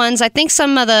 some new ones. I think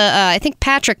I think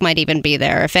Patrick might even be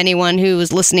there. If anyone who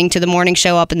was listening to the morning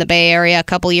show up in the Bay Area a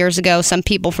couple years ago, some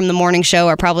people from the morning show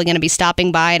are probably going to be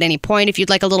stopping by at any point if you'd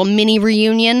like a little mini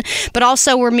reunion. But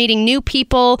also, we're meeting new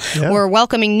people. Yeah. We're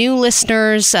welcoming new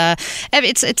listeners.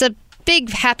 It's a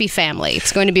big, happy family.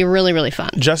 It's going to be really, really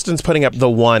fun. Justin's putting up the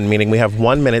one, meaning we have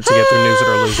 1 minute to get through News It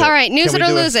or Lose It. All right, News It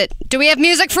or Lose It. Do we have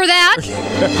music for that?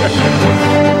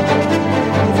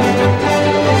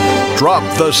 Drop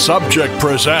the Subject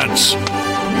presents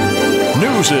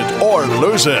News It or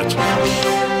Lose It.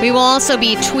 We will also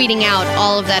be tweeting out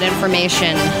all of that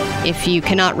information if you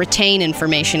cannot retain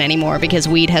information anymore because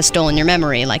weed has stolen your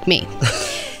memory, like me.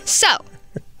 So...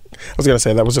 I was going to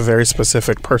say that was a very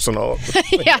specific personal...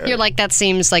 Yeah, you're like, that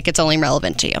seems like it's only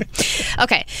relevant to you.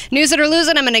 Okay, News It or Lose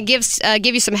It. I'm going to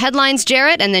give you some headlines,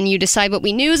 Jarrett, and then you decide what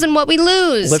we news and what we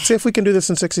lose. Let's see if we can do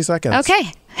this in 60 seconds.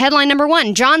 Okay, headline number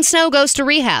 1, Jon Snow goes to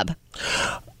rehab.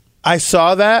 I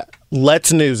saw that.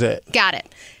 Let's news it. Got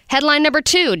it. Headline number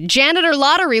 2, janitor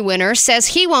lottery winner says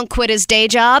he won't quit his day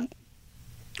job.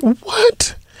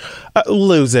 What?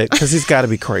 Lose it, because he's got to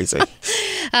be crazy.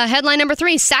 Headline number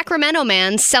 3, Sacramento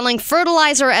man selling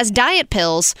fertilizer as diet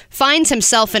pills finds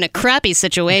himself in a crappy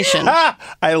situation.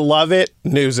 I love it.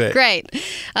 News it. Great.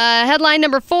 Headline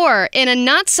number 4, in a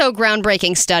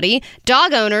not-so-groundbreaking study,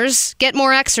 dog owners get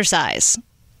more exercise.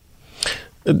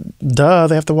 Duh,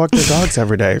 they have to walk their dogs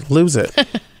every day. Lose it.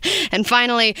 And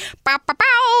finally, bow, bow,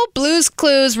 bow, Blue's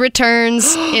Clues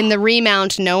returns in the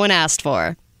remount no one asked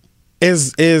for.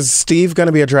 Is Steve going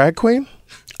to be a drag queen?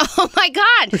 Oh my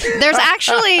God! There's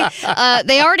actually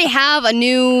they already have a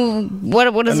new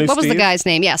what was the guy's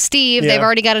name? Yeah, Steve. Yeah. They've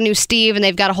already got a new Steve, and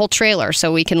they've got a whole trailer,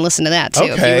 so we can listen to that too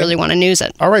if you really want to news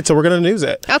it. All right, so we're going to news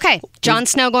it. Okay, Jon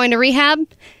Snow going to rehab.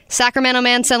 Sacramento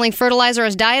man selling fertilizer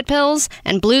as diet pills,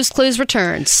 and Blue's Clues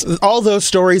returns. All those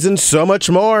stories and so much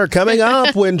more coming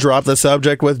up when Drop the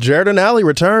Subject with Jared and Allie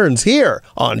returns here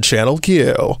on Channel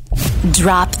Q.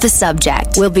 Drop the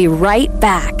Subject. We'll be right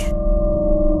back.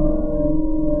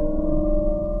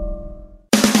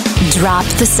 Drop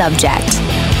the Subject.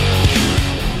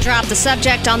 Drop the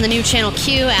Subject on the new Channel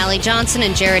Q. Allie Johnson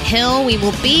and Jared Hill. We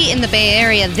will be in the Bay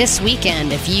Area this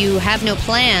weekend. If you have no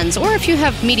plans, or if you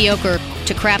have mediocre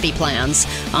to crappy plans,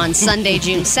 on Sunday,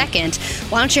 June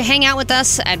 2nd, why don't you hang out with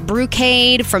us at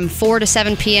Brewcade from 4 to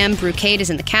 7 p.m. Brewcade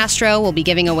is in the Castro. We'll be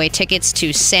giving away tickets to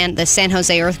the San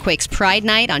Jose Earthquakes Pride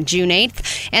Night on June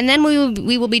 8th. And then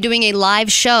we will be doing a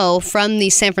live show from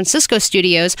the San Francisco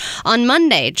studios on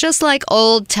Monday, just like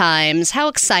old times. How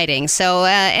exciting. So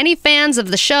any fans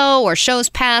of the show or shows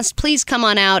past, please come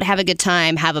on out, have a good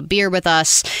time, have a beer with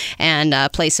us,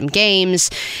 and play some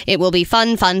games. It will be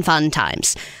fun, fun, fun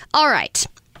times. All right.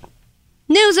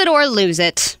 News it or lose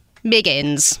it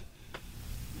begins.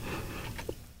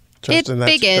 Justin,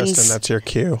 that's your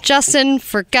cue. Justin,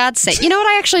 for God's sake. You know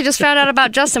what I actually just found out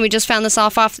about Justin? We just found this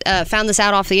out off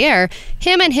the air.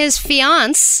 Him and his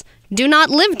fiance do not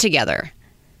live together,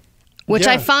 which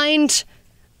I find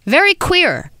very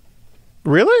queer.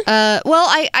 Really? Well,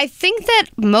 I think that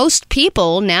most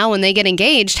people now, when they get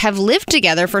engaged, have lived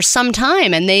together for some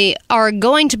time, and they are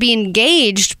going to be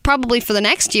engaged probably for the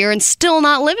next year and still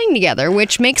not living together,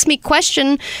 which makes me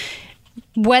question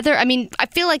whether, I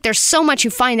feel like there's so much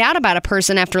you find out about a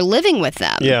person after living with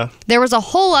them. Yeah. There was a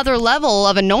whole other level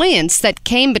of annoyance that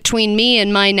came between me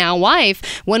and my now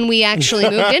wife when we actually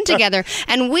moved in together.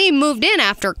 And we moved in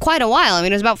after quite a while. It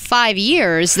was about 5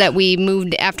 years that we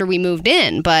moved after we moved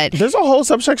in. But there's a whole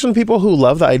subsection of people who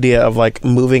love the idea of like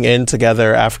moving in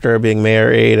together after being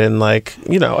married, and like,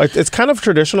 it's kind of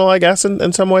traditional, I guess,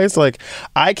 in some ways. Like,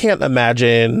 I can't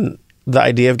imagine the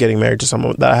idea of getting married to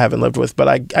someone that I haven't lived with, but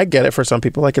I get it for some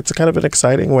people. Like, it's kind of an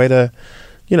exciting way to,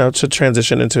 to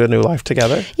transition into a new life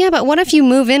together. Yeah, but what if you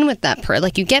move in with that person?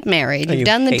 Like, you get married, you've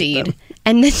done the deed, them.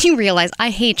 and then you realize,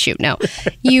 I hate you. No,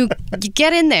 you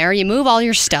get in there, you move all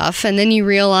your stuff, and then you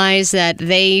realize that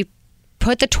they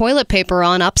put the toilet paper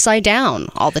on upside down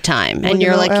all the time. And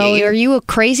you're like, Allie, are you a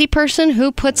crazy person?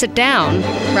 Who puts it down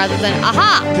rather than,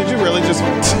 aha? Did you really just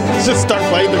start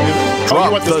playing the music? Drop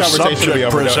you want this the conversation to be Subject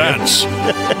over, presents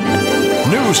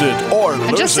News It or Lose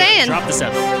I'm just It. saying. Drop the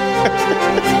subject.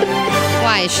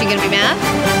 Why, is she going to be mad?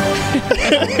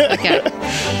 Okay.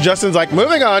 Justin's like,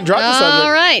 moving on, drop the subject.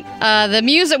 All right. The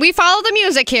music, we follow the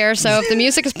music here, so if the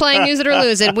music is playing News It or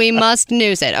Lose It, we must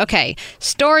news it. Okay.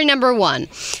 Story number 1.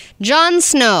 Jon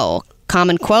Snow,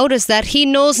 common quote is that he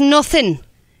knows nothing.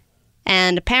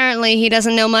 And apparently he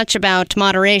doesn't know much about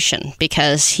moderation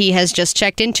because he has just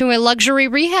checked into a luxury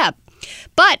rehab.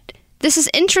 But this is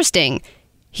interesting.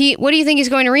 What do you think he's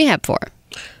going to rehab for?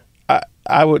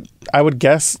 I would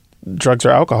guess drugs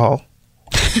or alcohol.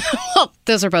 Well,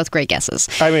 those are both great guesses.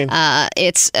 I mean,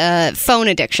 it's phone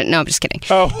addiction. No, I'm just kidding.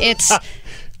 Oh. It's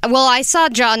well, I saw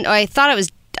Jon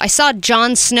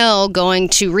Snow going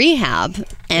to rehab,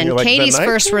 and like, Katie's the night?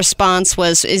 first response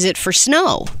was, "Is it for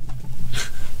snow?"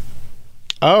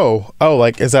 Oh,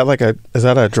 like is that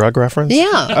a drug reference?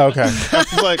 Yeah. Okay. I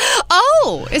was like,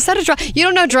 Oh, is that a drug? You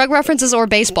don't know drug references or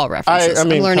baseball references. I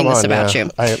mean, I'm learning come this on, about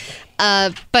yeah. you.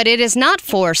 But it is not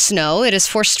for snow. It is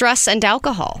for stress and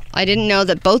alcohol. I didn't know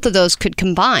that both of those could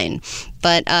combine.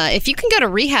 But if you can go to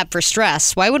rehab for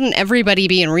stress, why wouldn't everybody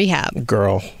be in rehab?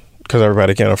 Girl, because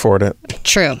everybody can't afford it.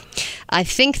 True. I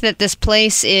think that this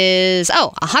place is,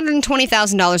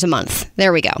 $120,000 a month.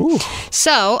 There we go. Ooh.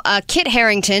 So, Kit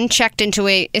Harington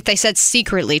if they said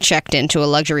secretly checked into a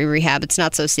luxury rehab, it's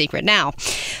not so secret now,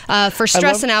 for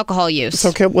stress and alcohol use.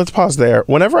 So, Kit, let's pause there.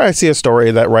 Whenever I see a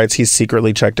story that writes he's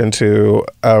secretly checked into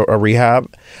a rehab,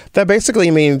 that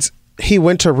basically means he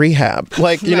went to rehab.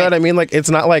 Like, you know what I mean? Like, it's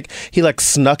not like he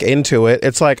snuck into it.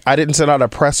 It's like, I didn't send out a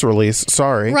press release.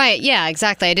 Sorry. Right. Yeah,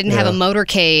 exactly. I didn't have a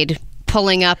motorcade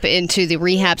pulling up into the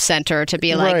rehab center to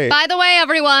be like, by the way,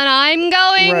 everyone, I'm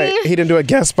going. Right. He didn't do a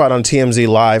guest spot on TMZ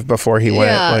Live before he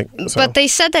went. Yeah. But they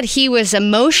said that he was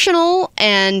emotional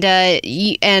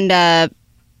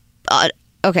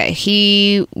okay,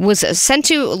 he was sent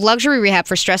to luxury rehab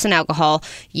for stress and alcohol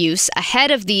use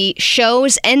ahead of the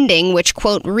show's ending, which,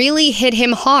 quote, really hit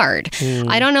him hard.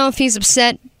 I don't know if he's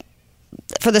upset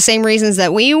for the same reasons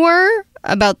that we were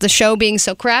about the show being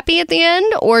so crappy at the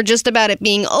end, or just about it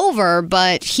being over,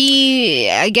 but he,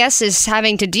 I guess, is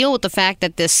having to deal with the fact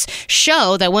that this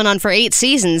show that went on for 8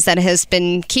 seasons that has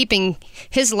been keeping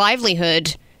his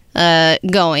livelihood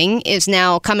going is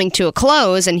now coming to a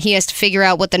close, and he has to figure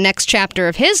out what the next chapter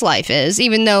of his life is,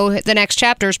 even though the next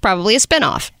chapter is probably a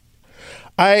spinoff.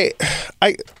 I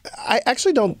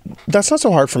actually don't. That's not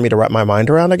so hard for me to wrap my mind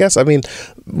around, I guess. I mean,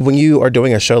 when you are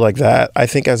doing a show like that, I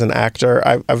think as an actor,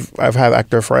 I've had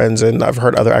actor friends, and I've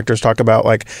heard other actors talk about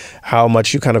like how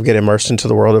much you kind of get immersed into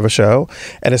the world of a show,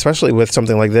 and especially with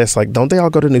something like this, like don't they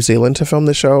all go to New Zealand to film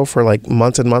the show for like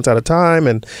months and months at a time?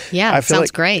 And yeah, I feel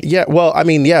sounds great. Yeah, well, I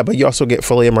mean, yeah, but you also get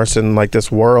fully immersed in like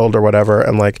this world or whatever,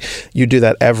 and like you do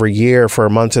that every year for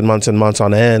months and months and months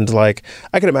on end. Like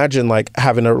I could imagine like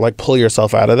having to like pull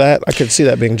yourself out of that. I could see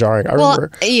that being jarring. I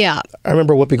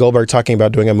remember Whoopi Goldberg talking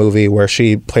about doing a movie where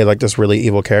she played like this really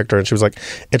evil character, and she was like,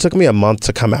 it took me a month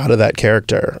to come out of that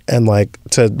character and like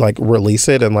to like release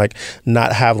it and like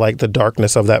not have like the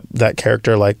darkness of that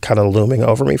character like kind of looming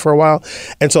over me for a while.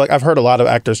 And so like I've heard a lot of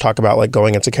actors talk about like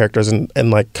going into characters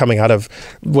and like coming out of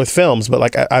with films, but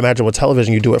like I imagine with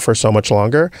television you do it for so much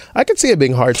longer. I could see it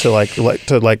being hard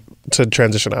to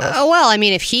transition out of. Well, I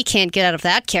mean, if he can't get out of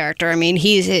that character, I mean,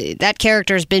 that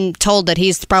character's been told that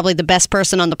he's probably the best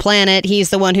person on the planet.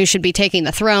 He's the one who should be taking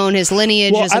the throne. His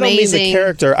lineage is amazing. I don't mean the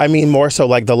character. I mean more so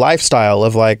like the lifestyle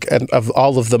of like of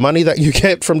all of the money that you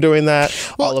get from doing that,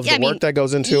 all of the work that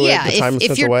goes into it, the time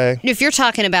spent away. If you're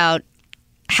talking about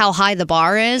how high the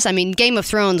bar is. I mean, Game of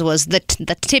Thrones was the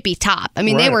tippy top. I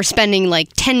mean, they were spending like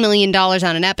 $10 million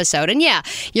on an episode. And yeah,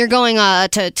 you're going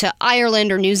to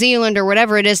Ireland or New Zealand or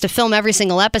whatever it is to film every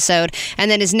single episode. And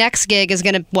then his next gig is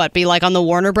going to, be like on the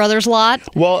Warner Brothers lot?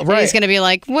 Well, right. And he's going to be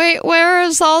like, wait, where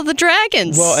is all the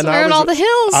dragons? Well, and where are all the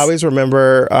hills? I always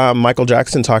remember Michael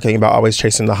Jackson talking about always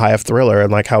chasing the high of Thriller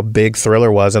and like how big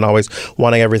Thriller was and always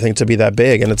wanting everything to be that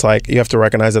big. And it's like, you have to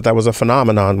recognize that was a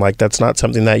phenomenon. Like, that's not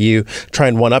something that you try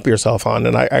and one up yourself on.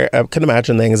 And I can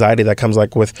imagine the anxiety that comes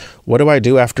like with, what do I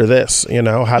do after this?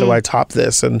 How do I top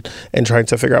this? And trying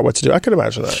to figure out what to do. I can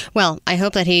imagine that. Well, I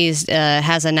hope that he's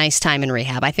has a nice time in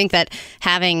rehab. I think that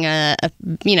having a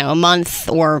month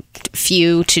or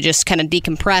few to just kind of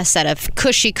decompress at a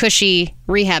cushy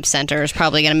rehab center is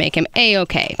probably going to make him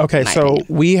A-okay. Okay, so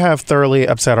we have thoroughly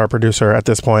upset our producer at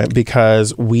this point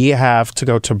because we have to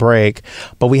go to break,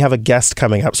 but we have a guest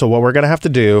coming up. So what we're going to have to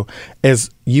do is,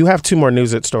 you have 2 more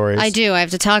News It stories. I do. I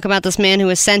have to talk about this man who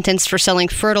was sentenced for selling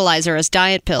fertilizer as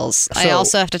diet pills. I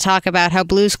also have to talk about how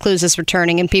Blue's Clues is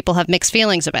returning and people have mixed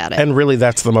feelings about it. And really,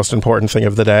 that's the most important thing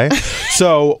of the day.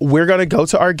 So we're going to go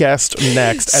to our guest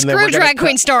next. And Screw then we're drag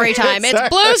queen story time. It's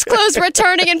Blue's Clues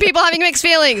returning and people having mixed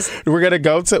feelings. We're going to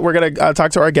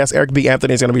talk to our guest. Eric B.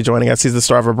 Anthony is going to be joining us. He's the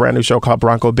star of a brand new show called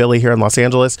Bronco Billy here in Los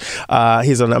Angeles.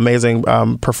 He's an amazing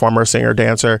performer, singer,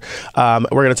 dancer. We're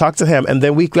going to talk to him. And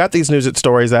then we've got these News It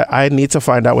stories that I need to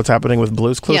find out what's happening with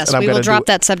Blue's Clues. Yes, and we will drop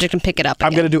that subject and pick it up again.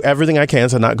 I'm going to do everything I can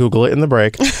to not Google it in the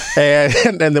break.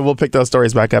 and then we'll pick those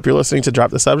stories back up. You're listening to Drop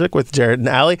the Subject with Jared and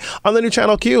Allie on the new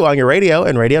Channel Q on your radio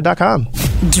and radio.com.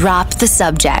 Drop the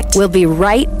Subject. We'll be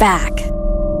right back.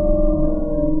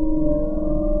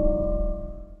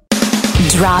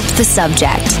 Drop the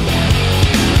Subject.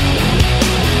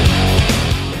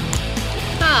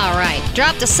 All right,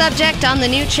 Drop the Subject on the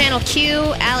new Channel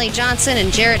Q. Allie Johnson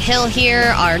and Jarrett Hill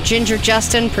here, our Ginger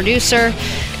Justin producer,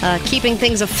 keeping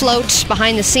things afloat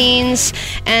behind the scenes.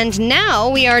 And now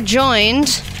we are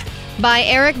joined by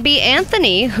Eric B.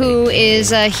 Anthony, who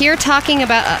is here talking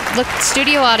about... look,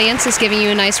 studio audience is giving you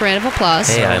a nice round of applause.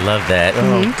 Hey, I love that.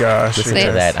 Oh, gosh. Listen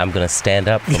to that. I'm going to stand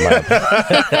up for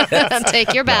my...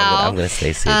 Take your bow. I'm going to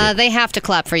stay seated. They have to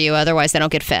clap for you, otherwise they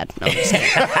don't get fed. No, I'm just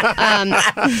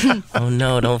kidding. Oh,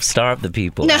 no, don't starve the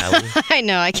people, No, Allie. I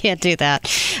know, I can't do that.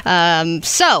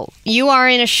 So, you are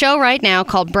in a show right now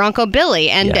called Bronco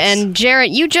Billy, and Jarrett,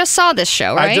 you just saw this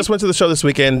show, right? I just went to the show this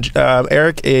weekend.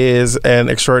 Eric is an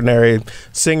extraordinary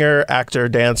singer, actor,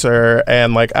 dancer,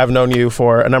 and like I've known you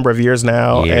for a number of years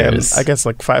now, and I guess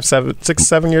like 6,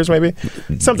 7 years maybe,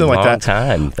 something like that. Long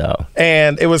time though.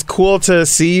 And it was cool to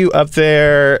see you up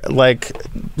there, like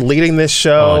leading this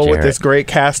show with this great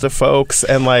cast of folks,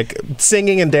 and like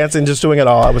singing and dancing, just doing it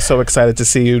all. I was so excited to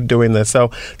see you doing this. So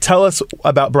tell us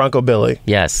about Bronco Billy.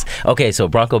 Yes. Okay. So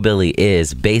Bronco Billy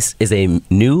is a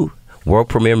new world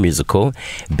premiere musical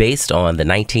based on the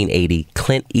 1980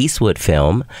 Clint Eastwood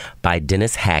film by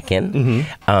Dennis Hacken.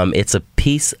 It's a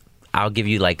piece, I'll give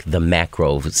you like the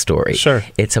macro story. Sure.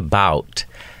 It's about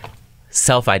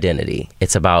self-identity.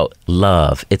 It's about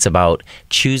love. It's about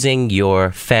choosing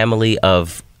your family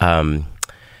of...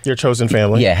 your chosen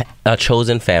family. Yeah, a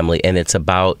chosen family. And it's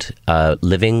about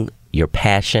living your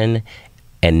passion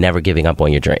and never giving up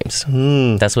on your dreams.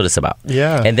 That's what it's about.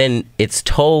 Yeah. And then it's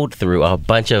told through a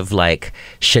bunch of like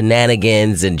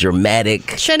shenanigans and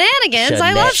dramatic... Shenanigans?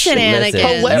 I love shenanigans.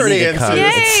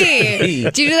 Hilarious.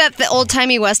 Yay! Do you do that the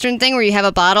old-timey Western thing where you have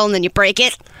a bottle and then you break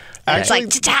it? Actually,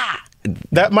 it's like, ta-ta!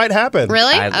 That might happen.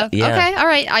 Really? Yeah. Okay, all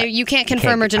right. You can't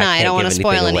confirm or deny. I don't want to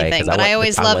spoil anything. But I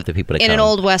always love, in an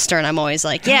old Western, I'm always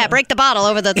like, yeah, break the bottle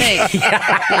over the thing.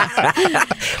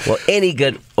 Well, any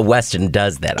good Western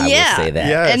does that, I will say that.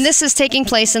 Yes. And this is taking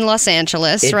place in Los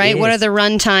Angeles, It right? is. What are the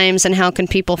run times and how can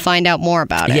people find out more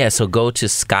about it? Yeah, so go to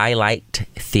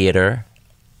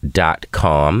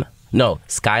skylighttheater.com. No,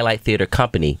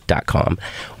 skylighttheatercompany.com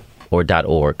or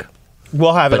 .org.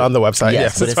 We'll have it on the website.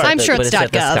 Yes, it's I'm sure it's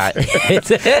at the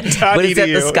 .gov. but it's at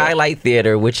the Skylight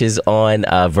Theater, which is on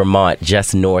Vermont,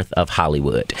 just north of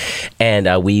Hollywood.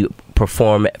 And we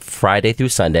perform Friday through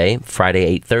Sunday,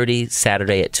 Friday 8:30,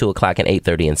 Saturday at 2 o'clock, and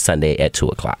 8:30, and Sunday at 2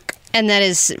 o'clock. And that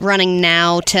is running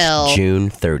now till... June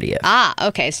 30th. Ah,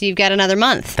 okay. So you've got another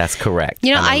month. That's correct.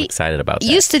 You know, and I'm excited about that.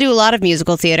 Used to do a lot of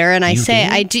musical theater, and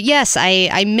I do. Yes,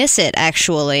 I miss it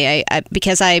actually.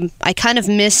 Because I kind of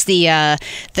miss the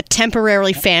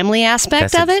temporary family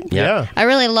aspect of it. Yeah. I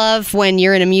really love when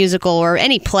you're in a musical or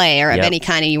any play or of any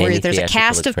kind of where there's a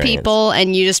cast of people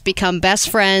and you just become best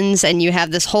friends and you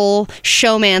have this whole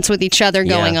showmance with each other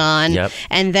going on. Yep.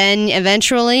 And then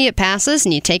eventually it passes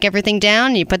and you take everything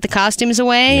down and you put the costumes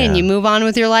away and you move on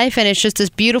with your life, and it's just this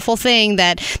beautiful thing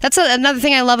that's another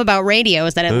thing I love about radio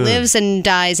is that it lives and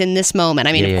dies in this moment.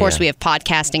 I mean, of course we have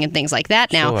podcasting and things like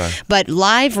that now, but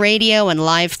live radio and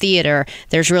live theater,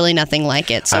 there's really nothing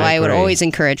like it. So I would always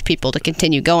encourage people to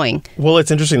continue going. Well, it's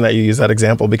interesting that you use that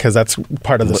example because that's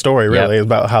part of the story, really,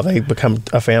 about how they become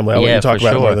a family. I'll let you talk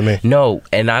about it more than me. No,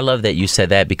 and I love that you said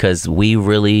that because we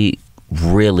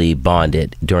really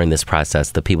bonded during this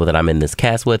process. The people that I'm in this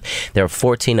cast with, there are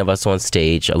 14 of us on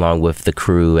stage along with the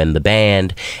crew and the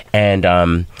band.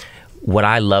 And what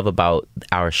I love about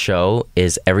our show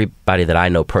is everybody that I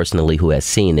know personally who has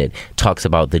seen it talks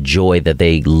about the joy that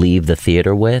they leave the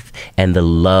theater with and the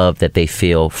love that they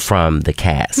feel from the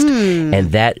cast.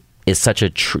 And that is such a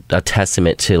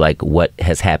testament to like what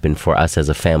has happened for us as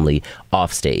a family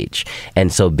off stage.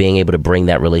 And so being able to bring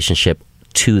that relationship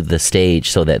to the stage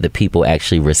so that the people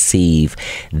actually receive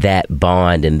that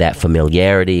bond and that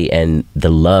familiarity and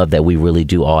the love that we really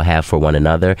do all have for one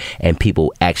another, and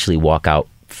people actually walk out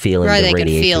feeling the they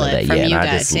radiation can feel of that. it from you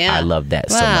guys. I love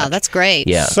that so much. Wow, that's great.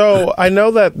 Yeah. So I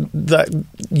know that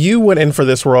you went in for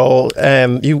this role,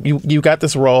 and you got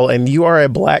this role, and you are a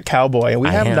black cowboy, and we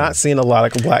have not seen a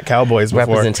lot of black cowboys before.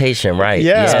 Representation, right?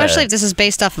 Yeah. Especially if this is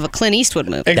based off of a Clint Eastwood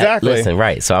movie. Exactly. Listen,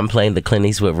 right. So I'm playing the Clint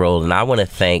Eastwood role, and I want to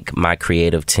thank my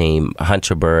creative team,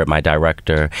 Hunter Bird, my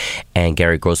director, and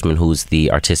Gary Grossman, who's the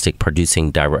artistic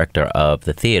producing director of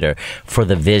the theater, for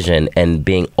the vision and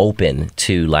being open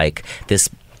to like this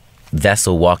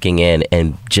vessel walking in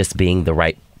and just being the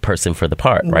right person for the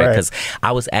part, right? Because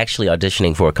I was actually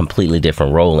auditioning for a completely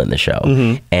different role in the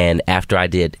show. And after I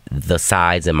did the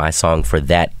sides in my song for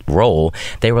that role,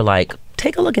 they were like,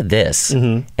 take a look at this.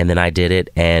 And then I did it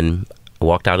and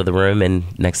walked out of the room, and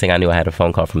next thing I knew, I had a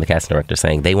phone call from the casting director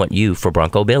saying, they want you for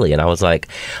Bronco Billy. And I was like,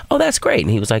 oh, that's great. And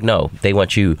he was like, no, they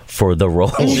want you for the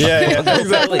role.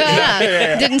 Exactly.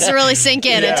 Didn't really sink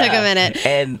in. It took a minute.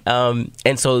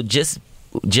 And so just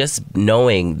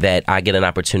knowing that I get an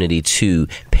opportunity to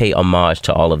pay homage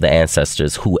to all of the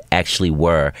ancestors who actually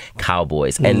were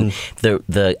cowboys. And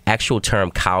the actual term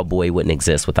cowboy wouldn't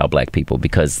exist without black people,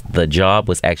 because the job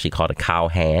was actually called a cow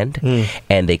hand,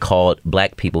 and they called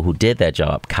black people who did that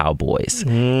job cowboys.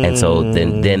 And so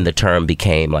then the term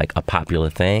became like a popular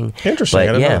thing. Interesting.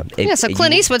 But so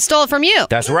Clint Eastwood stole it from you.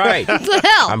 That's right. What the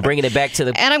hell? I'm bringing it back to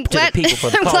the And I'm glad, people for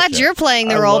the I'm glad you're playing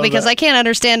the role, because I can't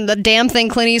understand the damn thing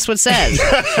Clint Eastwood says.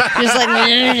 Just like,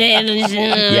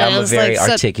 yeah, I'm a very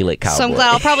articulate cowboy. So I'm glad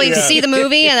I'll probably see the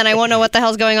movie, and then I won't know what the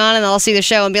hell's going on, and then I'll see the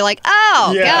show and be like,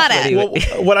 oh, got it.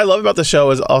 Well, what I love about the show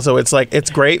is also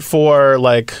it's great for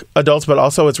like adults, but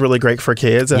also it's really great for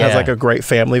kids. It has like a great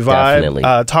family vibe.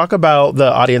 Definitely. Talk about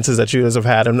the audiences that you guys have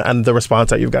had and the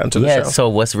response that you've gotten to the show. So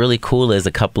what's really cool is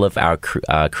a couple of our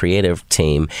creative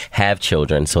team have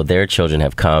children, so their children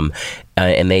have come.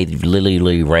 And they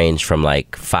literally range from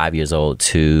like 5 years old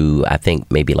to I think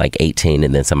maybe like 18,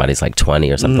 and then somebody's like 20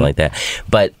 or something like that.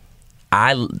 But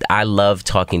I love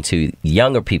talking to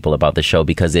younger people about the show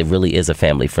because it really is a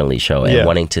family-friendly show, and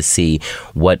wanting to see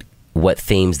what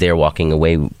themes they're walking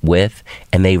away with,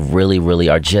 and they really, really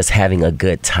are just having a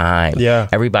good time. Yeah.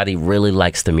 Everybody really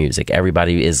likes the music.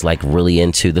 Everybody is like really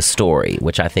into the story,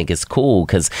 which I think is cool,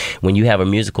 because when you have a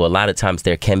musical, a lot of times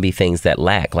there can be things that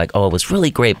lack, like, oh, it was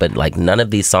really great, but like none of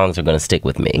these songs are going to stick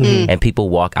with me. And people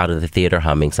walk out of the theater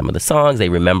humming some of the songs they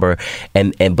remember,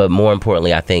 but more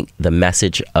importantly, I think the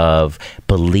message of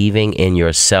believing in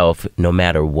yourself no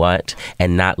matter what,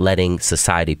 and not letting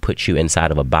society put you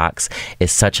inside of a box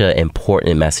is such a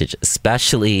important message,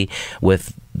 especially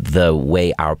with the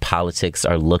way our politics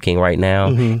are looking right now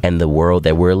and the world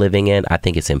that we're living in. I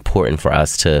think it's important for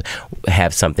us to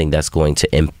have something that's going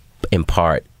to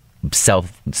impart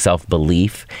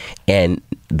self-belief and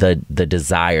the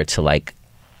desire to like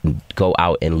go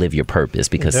out and live your purpose,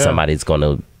 because somebody's going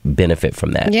to benefit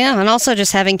from that. Yeah, and also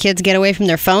just having kids get away from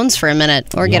their phones for a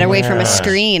minute, or get away from a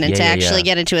screen, and to actually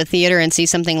get into a theater and see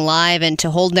something live, and to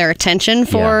hold their attention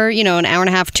for an hour and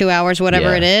a half, 2 hours,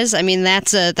 whatever it is. I mean,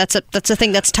 that's a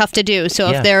thing that's tough to do. So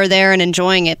if they're there and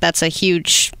enjoying it, that's a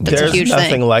huge thing. There's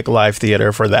nothing like live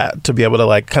theater for that, to be able to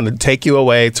like kind of take you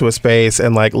away to a space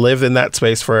and like live in that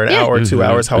space for an hour, 2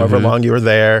 hours, however long you were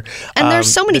there. And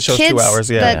there's so many kids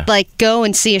that like go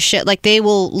and see a shit, like they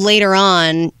will later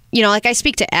on like I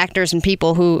speak to actors and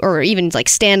people who, or even like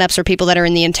stand-ups or people that are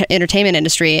in the entertainment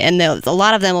industry, and a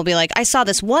lot of them will be like, I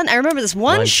remember this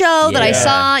one show that I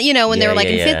saw, when they were like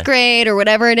in 5th grade or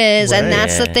whatever it is, and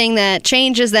that's the thing that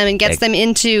changes them and gets them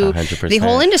into 100%. the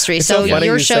whole industry. It's so funny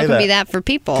your you show say can that. be that for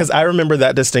people. Because I remember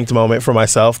that distinct moment for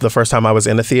myself the first time I was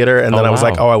in a theater, and then I was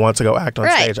like, I want to go act on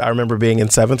stage. I remember being in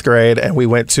 7th grade, and we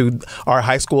went to our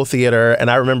high school theater,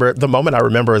 and I remember the moment I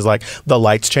remember is like the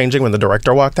lights changing when the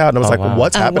director walked out, and I was like,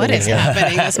 what's happening? What is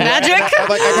happening? This magic?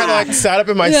 I kind of sat up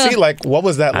in my seat, like, what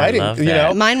was that lighting? love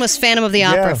that. Mine was Phantom of the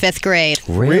Opera, 5th grade.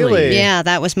 Really? Yeah,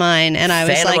 that was mine. And I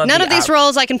was Phantom like, of none the of these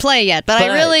roles I can play yet, but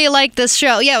I really like this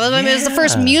show. Yeah, it was the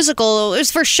first musical, it was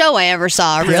the first show I ever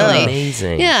saw, really. That's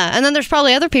amazing. Yeah, and then there's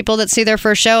probably other people that see their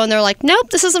first show and they're like, nope,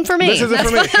 this isn't for me. This isn't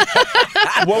for me.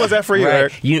 What was that for you,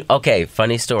 Eric? Okay,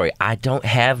 funny story. I don't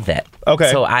have that.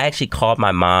 Okay. So I actually called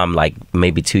my mom like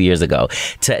maybe 2 years ago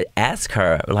to ask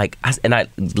her, like, and I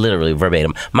literally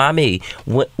verbatim, Mommy,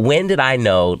 when did I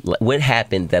know, what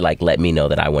happened that like let me know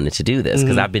that I wanted to do this?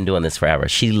 Because I've been doing this forever.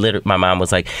 My mom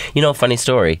was like, funny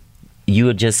story.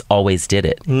 You just always did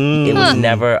it. It was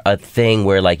never a thing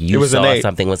where like you saw innate.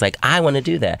 something was like, I want to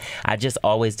do that. I just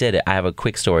always did it. I have a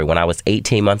quick story. When I was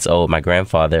 18 months old, my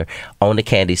grandfather owned a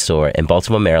candy store in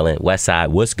Baltimore, Maryland, West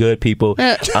Side. What's good, people?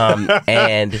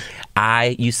 And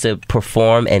I used to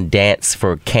perform and dance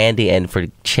for candy and for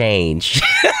change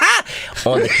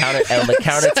on the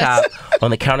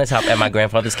countertop at my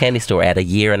grandfather's candy store at a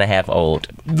year and a half old.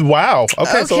 Wow.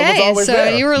 Okay, so it was always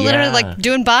there. You were literally like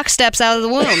doing box steps out of the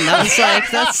womb.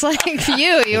 That's like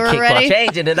you. You were kickball ready.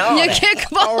 Changing and all You that.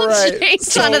 kickball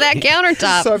changed onto that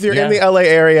countertop. So if you're in the LA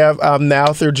area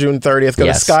now through June 30th, go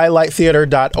to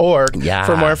skylighttheater.org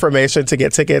for more information to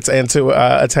get tickets and to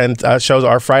attend shows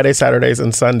are Fridays, Saturdays,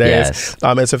 and Sundays. Yes.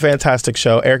 It's a fantastic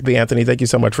show. Eric B. Anthony, thank you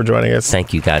so much for joining us.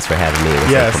 Thank you guys for having me.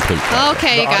 It was a complete pleasure.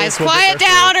 Okay, you guys, quiet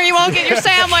down or you won't get your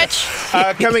sandwich.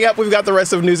 Coming up, we've got the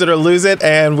rest of News It or Lose It,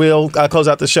 and we'll close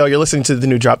out the show. You're listening to the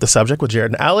new Drop the Subject with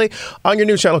Jared and Allie on your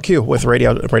new Channel Q with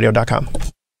radio.com.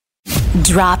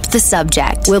 Drop the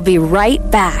Subject. We'll be right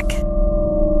back.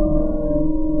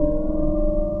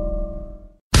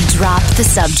 Drop the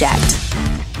Subject.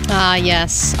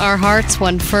 Yes. Our hearts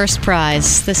won first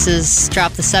prize. This is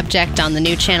Drop the Subject on the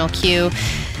new Channel Q.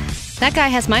 That guy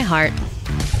has my heart.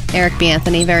 Eric B.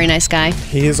 Anthony, very nice guy.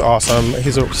 He is awesome.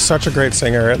 He's such a great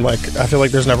singer, and I feel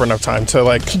like there's never enough time to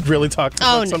really talk to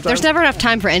him sometimes. There's never enough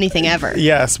time for anything ever.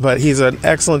 Yes, but he's an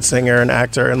excellent singer and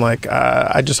actor, and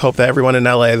I just hope that everyone in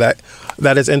LA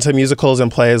that is into musicals and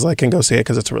plays can go see it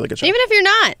because it's a really good show. Even if you're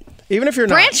not. Even if you're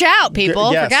not. Branch out,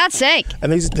 people, yes. for God's sake.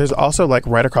 And there's also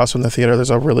right across from the theater, there's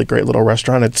a really great little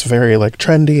restaurant. It's very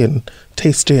trendy and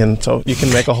tasty, and so you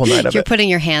can make a whole night of it. You're putting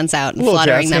your hands out and Little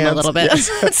fluttering jazz them hands. a little bit. Yes.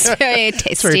 It's very tasty.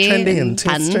 It's very trendy and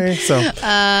tasty. So,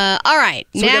 all right.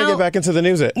 So we got to get back into the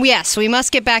News It. Yes, we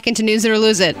must get back into News It or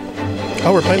Lose It.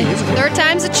 Oh, we're playing the music. Third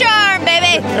time's a charm,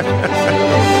 baby.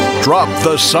 Drop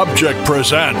the Subject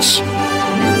presents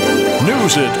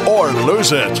News It or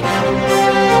Lose It.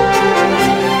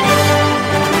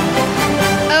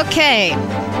 Okay.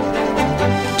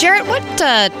 Jarrett,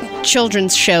 what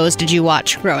children's shows did you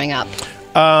watch growing up?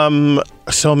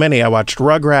 So many. I watched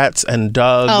Rugrats and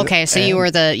Doug. Okay, so you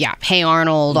were Hey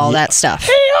Arnold, all that stuff.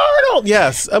 Hey Arnold,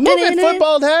 yes. A moving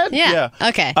football head. Yeah.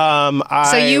 Okay.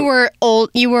 So you were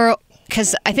old. You were,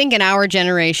 because I think in our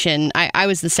generation, I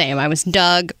was the same. I was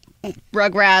Doug,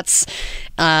 Rugrats,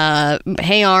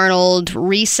 Hey Arnold,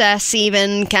 Recess,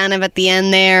 even kind of at the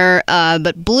end there.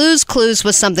 But Blue's Clues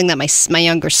was something that my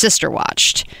younger sister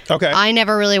watched. Okay. I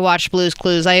never really watched Blue's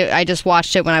Clues. I just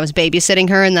watched it when I was babysitting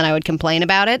her, and then I would complain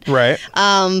about it. Right.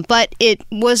 But it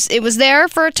was there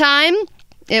for a time.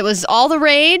 It was all the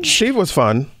rage. Steve was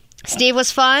fun. Steve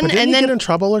was fun. But didn't and he then get in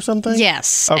trouble or something?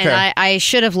 Yes. Okay. And I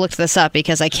should have looked this up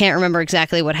because I can't remember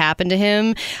exactly what happened to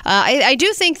him. I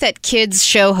do think that kids'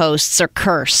 show hosts are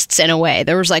cursed in a way.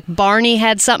 There was Barney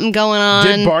had something going on.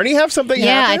 Did Barney have something happen?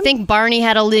 Yeah, I think Barney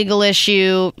had a legal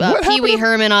issue. Pee Wee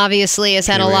Herman obviously has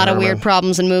had a lot of weird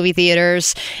problems in movie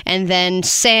theaters. And then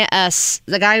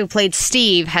the guy who played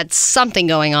Steve had something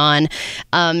going on.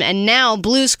 And now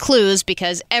Blue's Clues,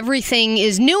 because everything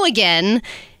is new again,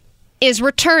 is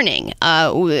returning.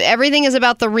 Everything is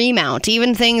about the remount.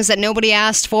 Even things that nobody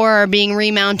asked for are being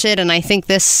remounted, and I think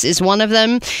this is one of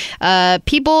them.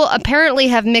 People apparently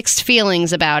have mixed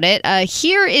feelings about it.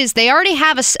 They already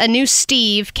have a new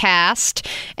Steve cast,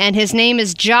 and his name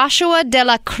is Joshua De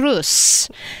La Cruz.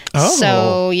 Oh.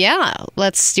 So, yeah. Do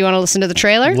you want to listen to the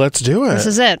trailer? Let's do it. This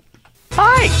is it.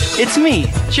 Hi, it's me,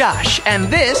 Josh, and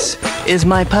this is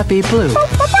my puppy Blue.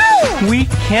 We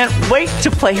can't wait to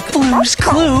play Blue's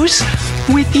Clues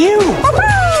with you.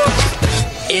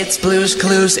 It's Blue's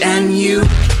Clues and you.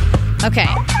 Okay,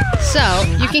 so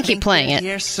you can keep playing it.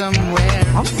 Here somewhere.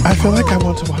 I feel like I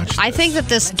want to watch. I think that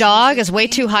this dog is way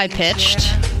too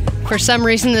high-pitched. For some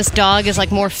reason, this dog is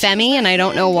like more femmy, and I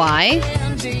don't know why.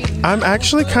 I'm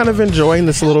actually kind of enjoying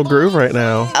this little groove right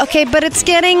now. Okay, but it's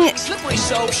getting...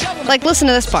 Like, listen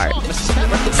to this part.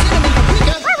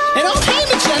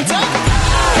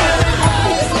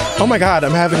 Oh my god,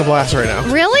 I'm having a blast right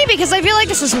now. Really? Because I feel like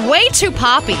this is way too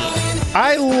poppy.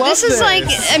 I love this. This is like,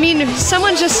 I mean,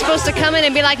 someone's just supposed to come in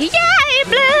and be like, yay,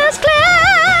 Blue's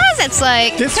Clues! It's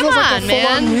like, This come feels on, like a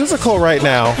full-on man. musical right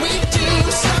now.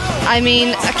 I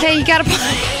mean, okay, you gotta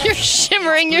you're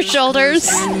shimmering your shoulders.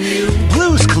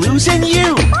 Blue's Clues and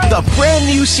You, the brand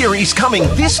new series coming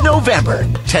this November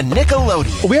to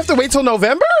Nickelodeon. We have to wait till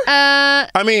November?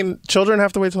 I mean, children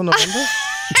have to wait till November?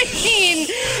 mean,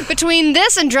 between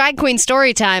this and Drag Queen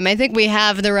Storytime, I think we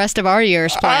have the rest of our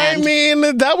years planned. I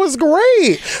mean, that was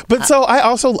great. But so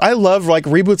I love like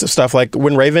reboots of stuff. Like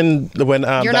when Raven, when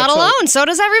You're Not Alone, so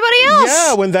does everybody else.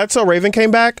 Yeah, when That's So Raven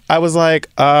came back, I was like,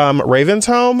 Raven's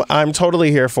Home, I'm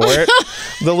totally here for it.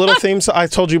 The little theme song, I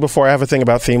told you before, I have a thing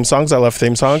about theme songs. I love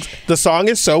theme songs. The song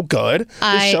is so good.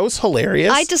 The show's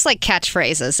hilarious. I just like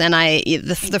catchphrases, and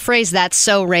the phrase "That's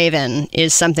So Raven"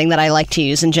 is something that I like to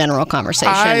use in general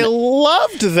conversation. I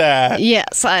loved that.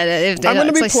 Yes, I'm going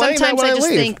to be like playing that sometimes when I just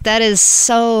leave. think that is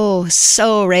so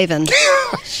Raven.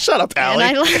 Shut up, Allie.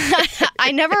 And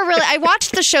I never really. I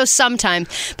watched the show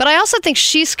sometimes, but I also think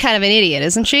she's kind of an idiot,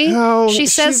 isn't she? No, she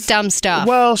says dumb stuff.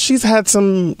 Well, she's had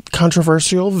some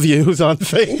controversial views on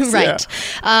things. Right.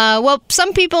 Yeah. Well,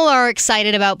 some people are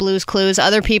excited about Blue's Clues.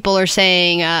 Other people are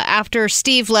saying after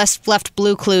Steve left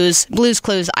Blue's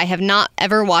Clues, I have not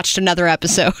ever watched another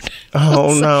episode.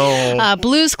 Oh, no.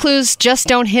 Blue's Clues just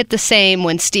don't hit the same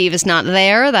when Steve is not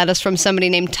there. That is from somebody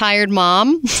named Tired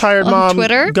Mom. Tired on Mom,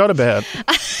 Twitter. go to bed.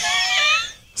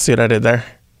 See what I did there?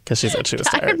 Because she said she was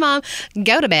tired. Tired Mom,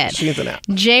 go to bed. She needs a nap.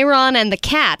 J-Ron and the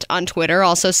Cat on Twitter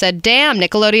also said, damn,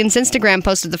 Nickelodeon's Instagram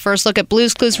posted the first look at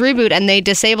Blue's Clues reboot, and they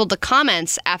disabled the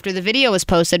comments after the video was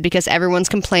posted because everyone's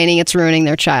complaining it's ruining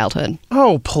their childhood.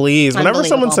 Oh, please. Whenever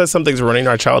someone Unbelievable. says something's ruining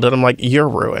our childhood, I'm like, you're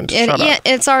ruined. Shut Yeah, up.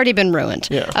 it's already been ruined.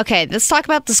 Yeah. Okay, let's talk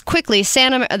about this quickly.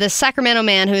 The Sacramento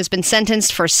man who has been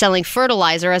sentenced for selling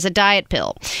fertilizer as a diet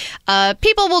pill.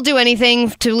 People will do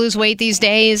anything to lose weight these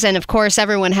days, and of course,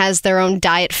 everyone has their own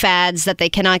diet fads that they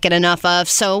cannot get enough of.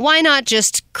 So why not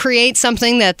just create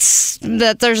something that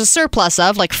there's a surplus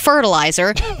of, like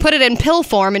fertilizer, put it in pill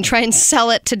form, and try and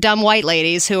sell it to dumb white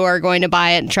ladies who are going to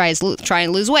buy it and try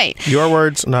and lose weight. Your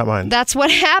words, not mine. That's what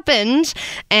happened.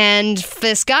 And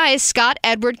this guy, Scott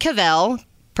Edward Cavell,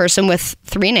 person with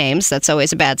 3 names, that's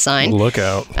always a bad sign. Look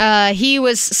out. He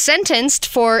was sentenced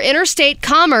for interstate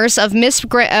commerce of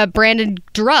misbranded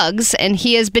drugs, and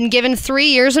he has been given 3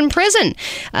 years in prison.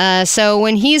 So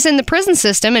when he's in the prison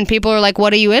system and people are like,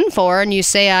 what are you in for? And you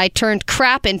say, I turned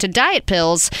crap into diet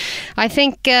pills. I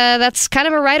think that's kind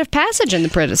of a rite of passage in the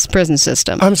prison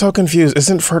system. I'm so confused.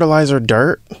 Isn't fertilizer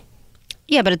dirt?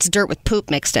 Yeah, but it's dirt with poop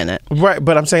mixed in it. Right,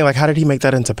 but I'm saying, like, how did he make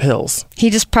that into pills? He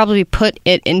just probably put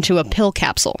it into a pill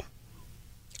capsule.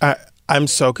 I'm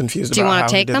so confused Do you about want how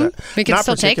to he take did them? that. We can Not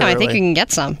still take them. I think particularly. you can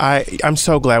get some. I'm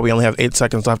so glad we only have 8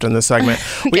 seconds left in this segment.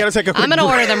 We got to take a quick I'm going to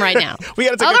order them right now. We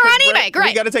got to take Oh, a they're quick on break. eBay. Great.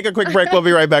 We got to take a quick break. We'll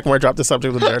be right back and we'll drop the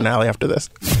subject with Jared and Allie after this.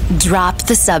 Drop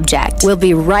the subject. We'll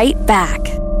be right back.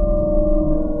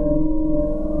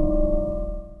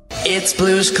 It's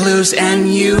Blue's Clues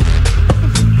and You.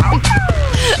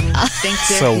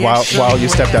 So while you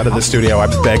stepped out of the studio, I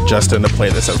begged Justin to play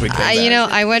this as we came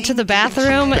back. I went to the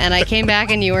bathroom and I came back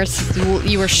and you were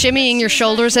shimmying your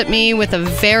shoulders at me with a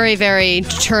very, very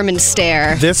determined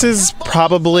stare. This is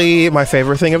probably my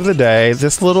favorite thing of the day.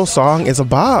 This little song is a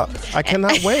bop. I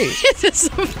cannot wait. It is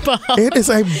a bop. It is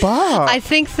a bop. I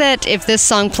think that if this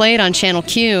song played on Channel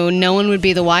Q, no one would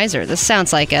be the wiser. This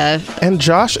sounds like a... And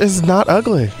Josh is not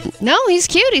ugly. No, he's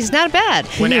cute. He's not bad.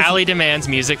 When Allie demands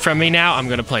music from me now, I'm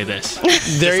going to play this.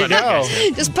 There you go.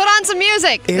 Just put on some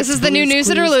music. This is the new Blue's News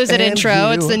It or Clues Lose It and intro.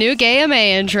 You. It's the new Gay MA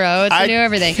intro. It's the new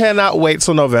everything. I cannot wait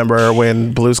till November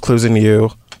when Blue's Clues and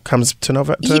You comes to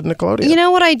Nickelodeon. You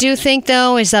know what I do think,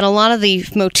 though, is that a lot of the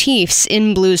motifs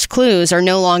in Blue's Clues are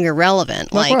no longer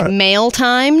relevant. Like what? Mail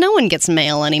time. No one gets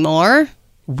mail anymore.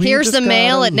 We Here's just the got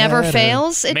mail. a It never letter.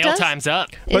 fails. It Mail does. time's up.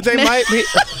 But they might be...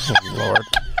 Oh, Lord.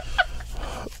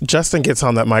 Justin gets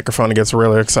on that microphone and gets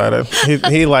really excited.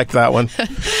 He liked that one.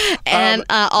 And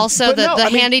also the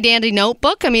handy dandy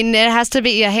notebook. I mean, it has to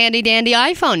be a handy dandy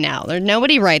iPhone now.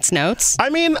 Nobody writes notes. I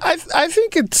mean, I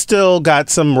think it's still got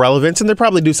some relevance, and they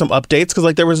probably do some updates because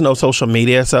like there was no social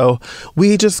media, so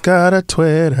we just got a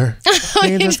Twitter.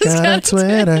 We just got a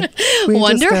Twitter.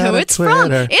 Wonder who it's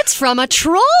from. It's from a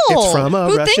troll. It's from a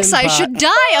who Russian thinks I bot. should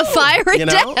die a fiery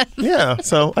death. Yeah,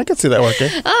 so I could see that working.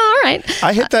 All right.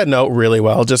 I hit that note really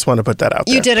well. Just want to put that out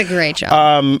there. You did a great job.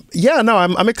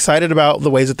 I'm excited about the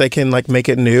ways that they can like make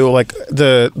it new. Like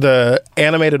the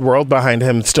animated world behind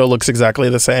him still looks exactly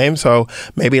the same. So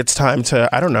maybe it's time to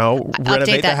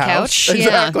renovate that the house. couch.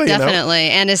 Exactly, Yeah, definitely.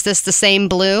 And is this the same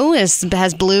Blue?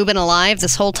 Has Blue been alive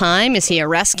this whole time? Is he a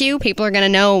rescue? People are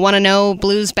going to want to know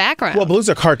Blue's background. Well, Blue's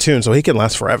a cartoon, so he can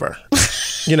last forever.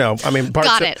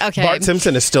 Bart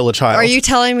Simpson is still a child. Are you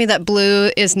telling me that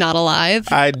Blue is not alive?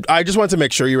 I just wanted to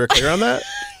make sure you were clear on that.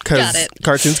 Because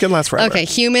cartoons can last forever. Okay,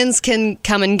 humans can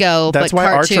come and go, That's but why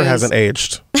cartoons... Archer hasn't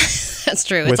aged. That's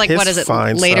true. With It's like, what is it,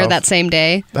 later that same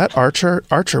day? That Archer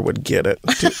would get it.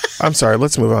 Dude, I'm sorry,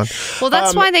 let's move on. Well,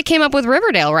 that's why they came up with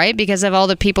Riverdale, right? Because of all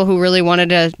the people who really wanted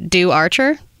to do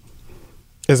Archer?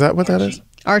 Is that what that is?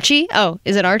 Archie? Oh,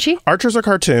 is it Archie? Archer's a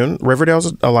cartoon.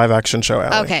 Riverdale's a live-action show,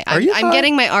 Allie. Okay, I'm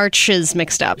getting my Arches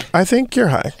mixed up. I think you're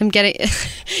high.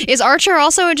 Is Archer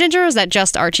also a ginger, or is that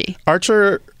just Archie?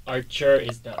 Archer's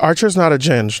not a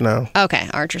ginge, no. Okay,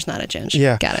 Archer's not a ginge.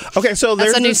 Yeah. Got it. Okay, so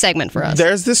that's a new segment for us.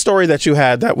 There's this story that you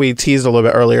had that we teased a little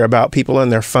bit earlier about people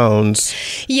and their phones.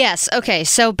 Yes, okay,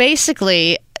 so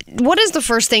basically, what is the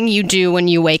first thing you do when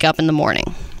you wake up in the morning?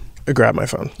 I grab my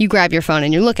phone. You grab your phone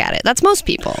and you look at it. That's most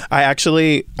people. I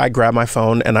grab my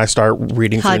phone and I start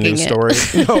reading through news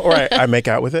stories. I make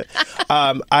out with it.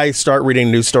 I start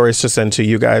reading news stories to send to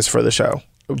you guys for the show.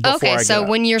 Okay, so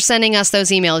when you're sending us those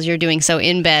emails, you're doing so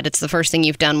in bed. It's the first thing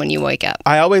you've done when you wake up.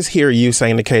 I always hear you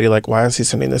saying to Katie, like, why is he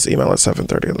sending this email at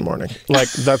 7:30 in the morning? Like,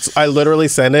 I literally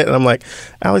send it and I'm like,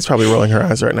 Allie's probably rolling her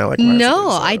eyes right now. Like, no,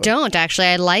 I don't actually.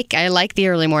 I like the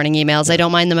early morning emails. I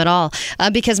don't mind them at all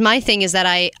because my thing is that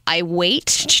I wait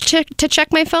to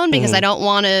check my phone because I don't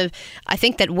want to. I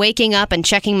think that waking up and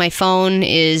checking my phone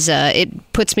is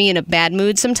it puts me in a bad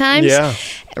mood sometimes. Yeah.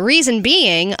 Reason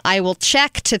being, I will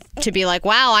check to be like,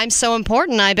 wow, I'm so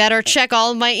important. I better check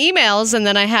all of my emails. And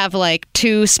then I have like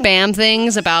 2 spam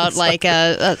things about like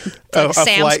a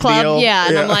Sam's Club. Deal. Yeah.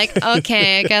 And I'm like,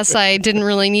 okay, I guess I didn't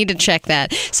really need to check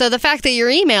that. So the fact that you're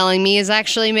emailing me is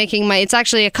actually it's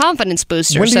actually a confidence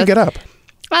booster. When do you get up?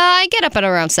 I get up at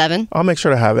around 7. I'll make sure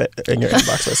to have it in your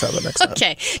inbox by 7 next time.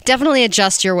 Okay. Definitely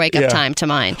adjust your wake-up time to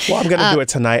mine. Well, I'm going to do it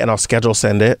tonight, and I'll schedule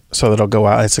send it so that it'll go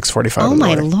out at 6:45 Oh, in the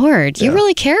my morning. Lord. You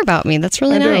really care about me. That's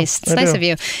really nice. It's nice do. of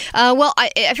you. Well,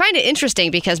 I find it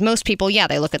interesting because most people,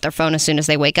 they look at their phone as soon as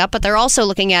they wake up, but they're also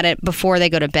looking at it before they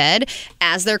go to bed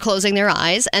as they're closing their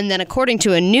eyes. And then according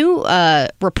to a new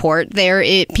report,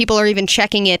 people are even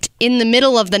checking it in the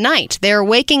middle of the night. They're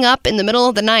waking up in the middle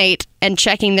of the night and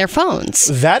checking their phones.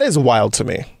 That is wild to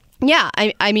me. Yeah,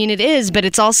 I mean, it is, but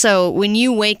it's also when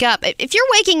you wake up. If you're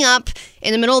waking up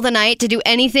in the middle of the night to do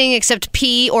anything except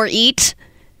pee or eat,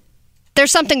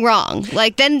 there's something wrong.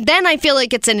 Like, then I feel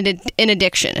like it's an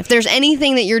addiction. If there's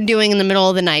anything that you're doing in the middle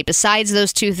of the night besides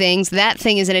those 2 things, that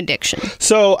thing is an addiction.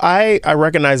 So I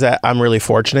recognize that I'm really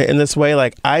fortunate in this way.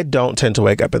 Like, I don't tend to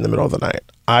wake up in the middle of the night.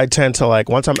 I tend to, like,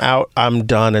 once I'm out, I'm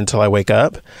done until I wake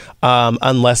up.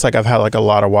 Unless, like, I've had, like, a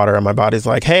lot of water and my body's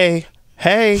like, hey,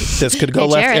 this could go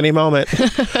left any moment.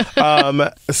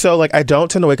 So, like, I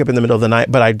don't tend to wake up in the middle of the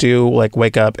night, but I do, like,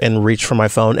 wake up and reach for my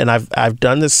phone. And I've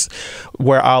done this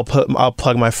where I'll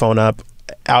plug my phone up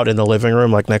out in the living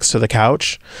room, like next to the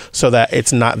couch, so that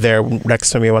it's not there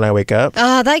next to me when I wake up.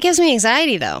 That gives me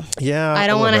anxiety, though. Yeah. I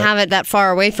don't want to have it that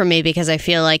far away from me because I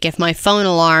feel like if my phone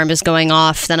alarm is going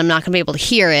off, then I'm not going to be able to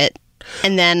hear it.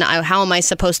 And then how am I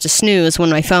supposed to snooze when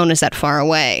my phone is that far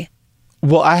away?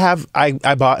 Well,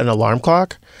 I bought an alarm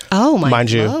clock. Oh, my God.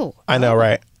 Mind you, I know,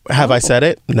 right? Have I said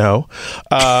it? No.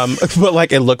 But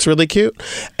like, it looks really cute.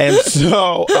 And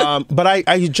so, but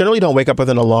I generally don't wake up with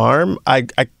an alarm. I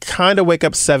kind of wake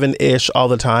up 7-ish all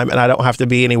the time, and I don't have to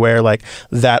be anywhere like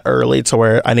that early to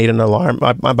where I need an alarm.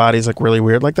 My body's like really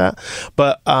weird like that.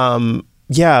 But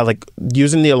yeah, like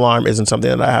using the alarm isn't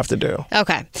something that I have to do.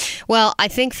 Okay. Well, I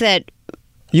think that...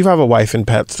 You have a wife and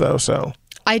pets though, so...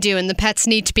 I do, and the pets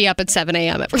need to be up at 7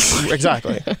 a.m. every morning.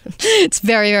 Exactly. It's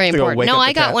very, very important. No,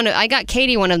 I got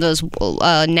Katie one of those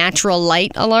natural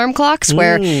light alarm clocks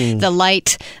where the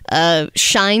light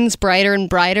shines brighter and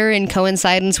brighter in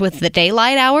coincidence with the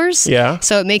daylight hours. Yeah.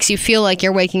 So it makes you feel like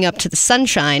you're waking up to the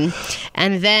sunshine.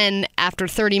 And then after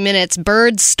 30 minutes,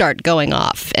 birds start going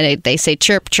off, and they say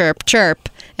chirp, chirp, chirp.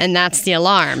 And that's the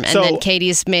alarm. And then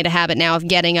Katie's made a habit now of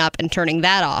getting up and turning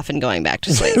that off and going back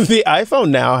to sleep. The iPhone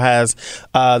now has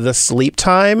the sleep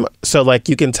time. So, like,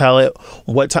 you can tell it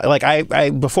what time. Like,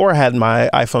 I before I had my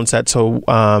iPhone set to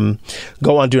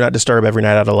go on Do Not Disturb every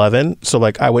night at 11. So,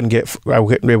 like, it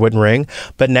wouldn't ring.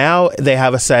 But now they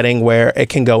have a setting where it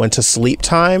can go into sleep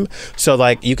time. So,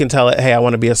 like, you can tell it, hey, I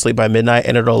want to be asleep by midnight.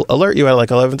 And it'll alert you at, like,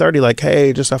 11:30. Like,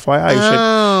 hey, just FYI. You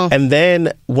should. And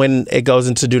then when it goes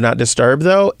into Do Not Disturb,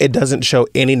 though, it doesn't show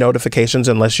any notifications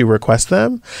unless you request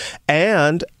them.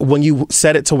 And when you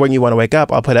set it to when you want to wake up,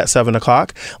 I'll put at 7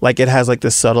 o'clock, like it has like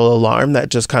this subtle alarm that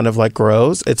just kind of like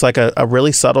grows. It's like a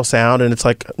really subtle sound, and it's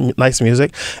like nice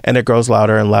music, and it grows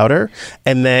louder and louder.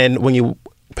 And then when you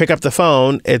pick up the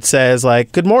phone, it says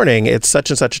like, good morning, it's such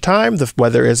and such a time, the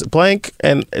weather is blank,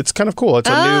 and it's kind of cool. It's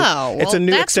a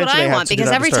new that's extension what I want, because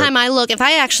every time I look, if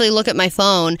I actually look at my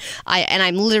phone, and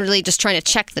I'm literally just trying to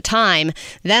check the time,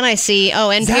 then I see,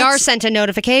 NPR sent a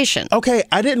notification. Okay,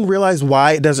 I didn't realize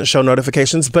why it doesn't show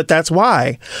notifications, but that's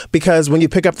why. Because when you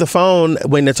pick up the phone,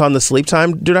 when it's on the sleep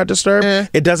time Do Not Disturb,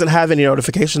 it doesn't have any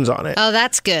notifications on it. Oh,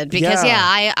 that's good, because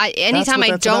anytime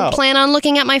I don't plan on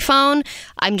looking at my phone,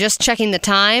 I'm just checking the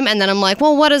time. And then I'm like,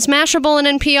 well, what does Mashable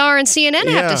and NPR and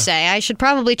CNN have to say? I should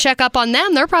probably check up on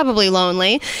them. They're probably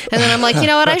lonely. And then I'm like, you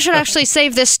know what? I should actually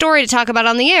save this story to talk about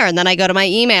on the air. And then I go to my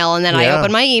email, and then I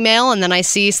open my email, and then I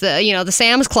see the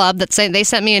Sam's Club that say they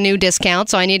sent me a new discount,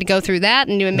 so I need to go through that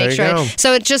and make sure.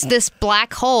 So it's just this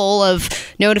black hole of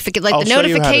notification. Like the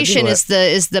notification is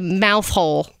the mouth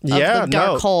hole of the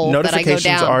dark hole that I go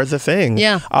down. Notifications are the thing.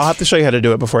 Yeah. I'll have to show you how to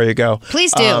do it before you go.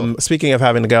 Please do. Speaking of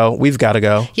having to go, we've got to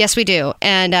go. Yes, we do.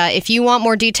 And if you want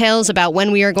more details about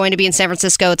when we are going to be in San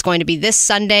Francisco, it's going to be this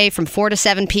Sunday from 4 to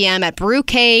 7 p.m. at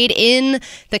Brewcade in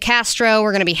the Castro.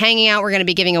 We're going to be hanging out. We're going to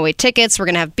be giving away tickets. We're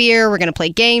going to have beer. We're going to play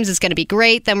games. It's going to be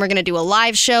great. Then we're going to do a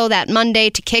live show that Monday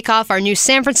to kick off our new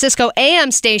San Francisco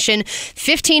AM station,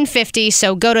 1550.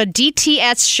 So go to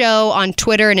DTS Show on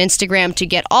Twitter and Instagram to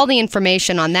get all the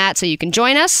information on that so you can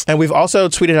join us. And we've also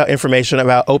tweeted out information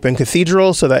about Open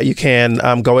Cathedral so that you can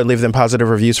go and leave them positive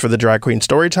reviews for the Drag Queen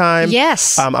Storytime. Yes.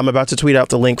 I'm about to tweet out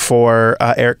the link for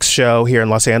Eric's show here in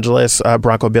Los Angeles,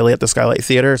 Bronco Billy at the Skylight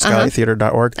Theater,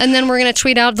 skylighttheater.org. And then we're going to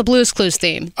tweet out the Blues Clues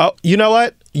theme. Oh, you know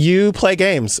what? You play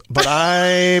games, but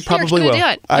I probably will. Do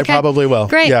it. I probably will.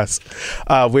 Great. Yes.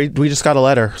 We just got a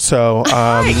letter, so...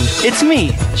 Hi, it's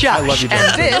me, Josh. I love you,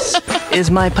 and this is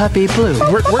my puppy, Blue.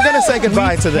 We're going to say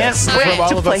goodbye to this. From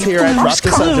all of us here at Drop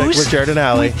the Subject with Jared and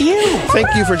Allie.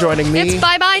 Thank you for joining me. It's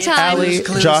bye-bye time. Allie,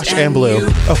 Josh, and Blue.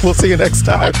 We'll see you next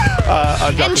time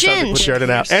on Drop the Subject with Jared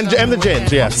and Allie. And the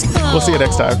Ginge, yes. We'll see you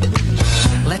next time.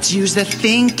 Let's use the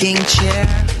thinking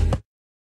chair.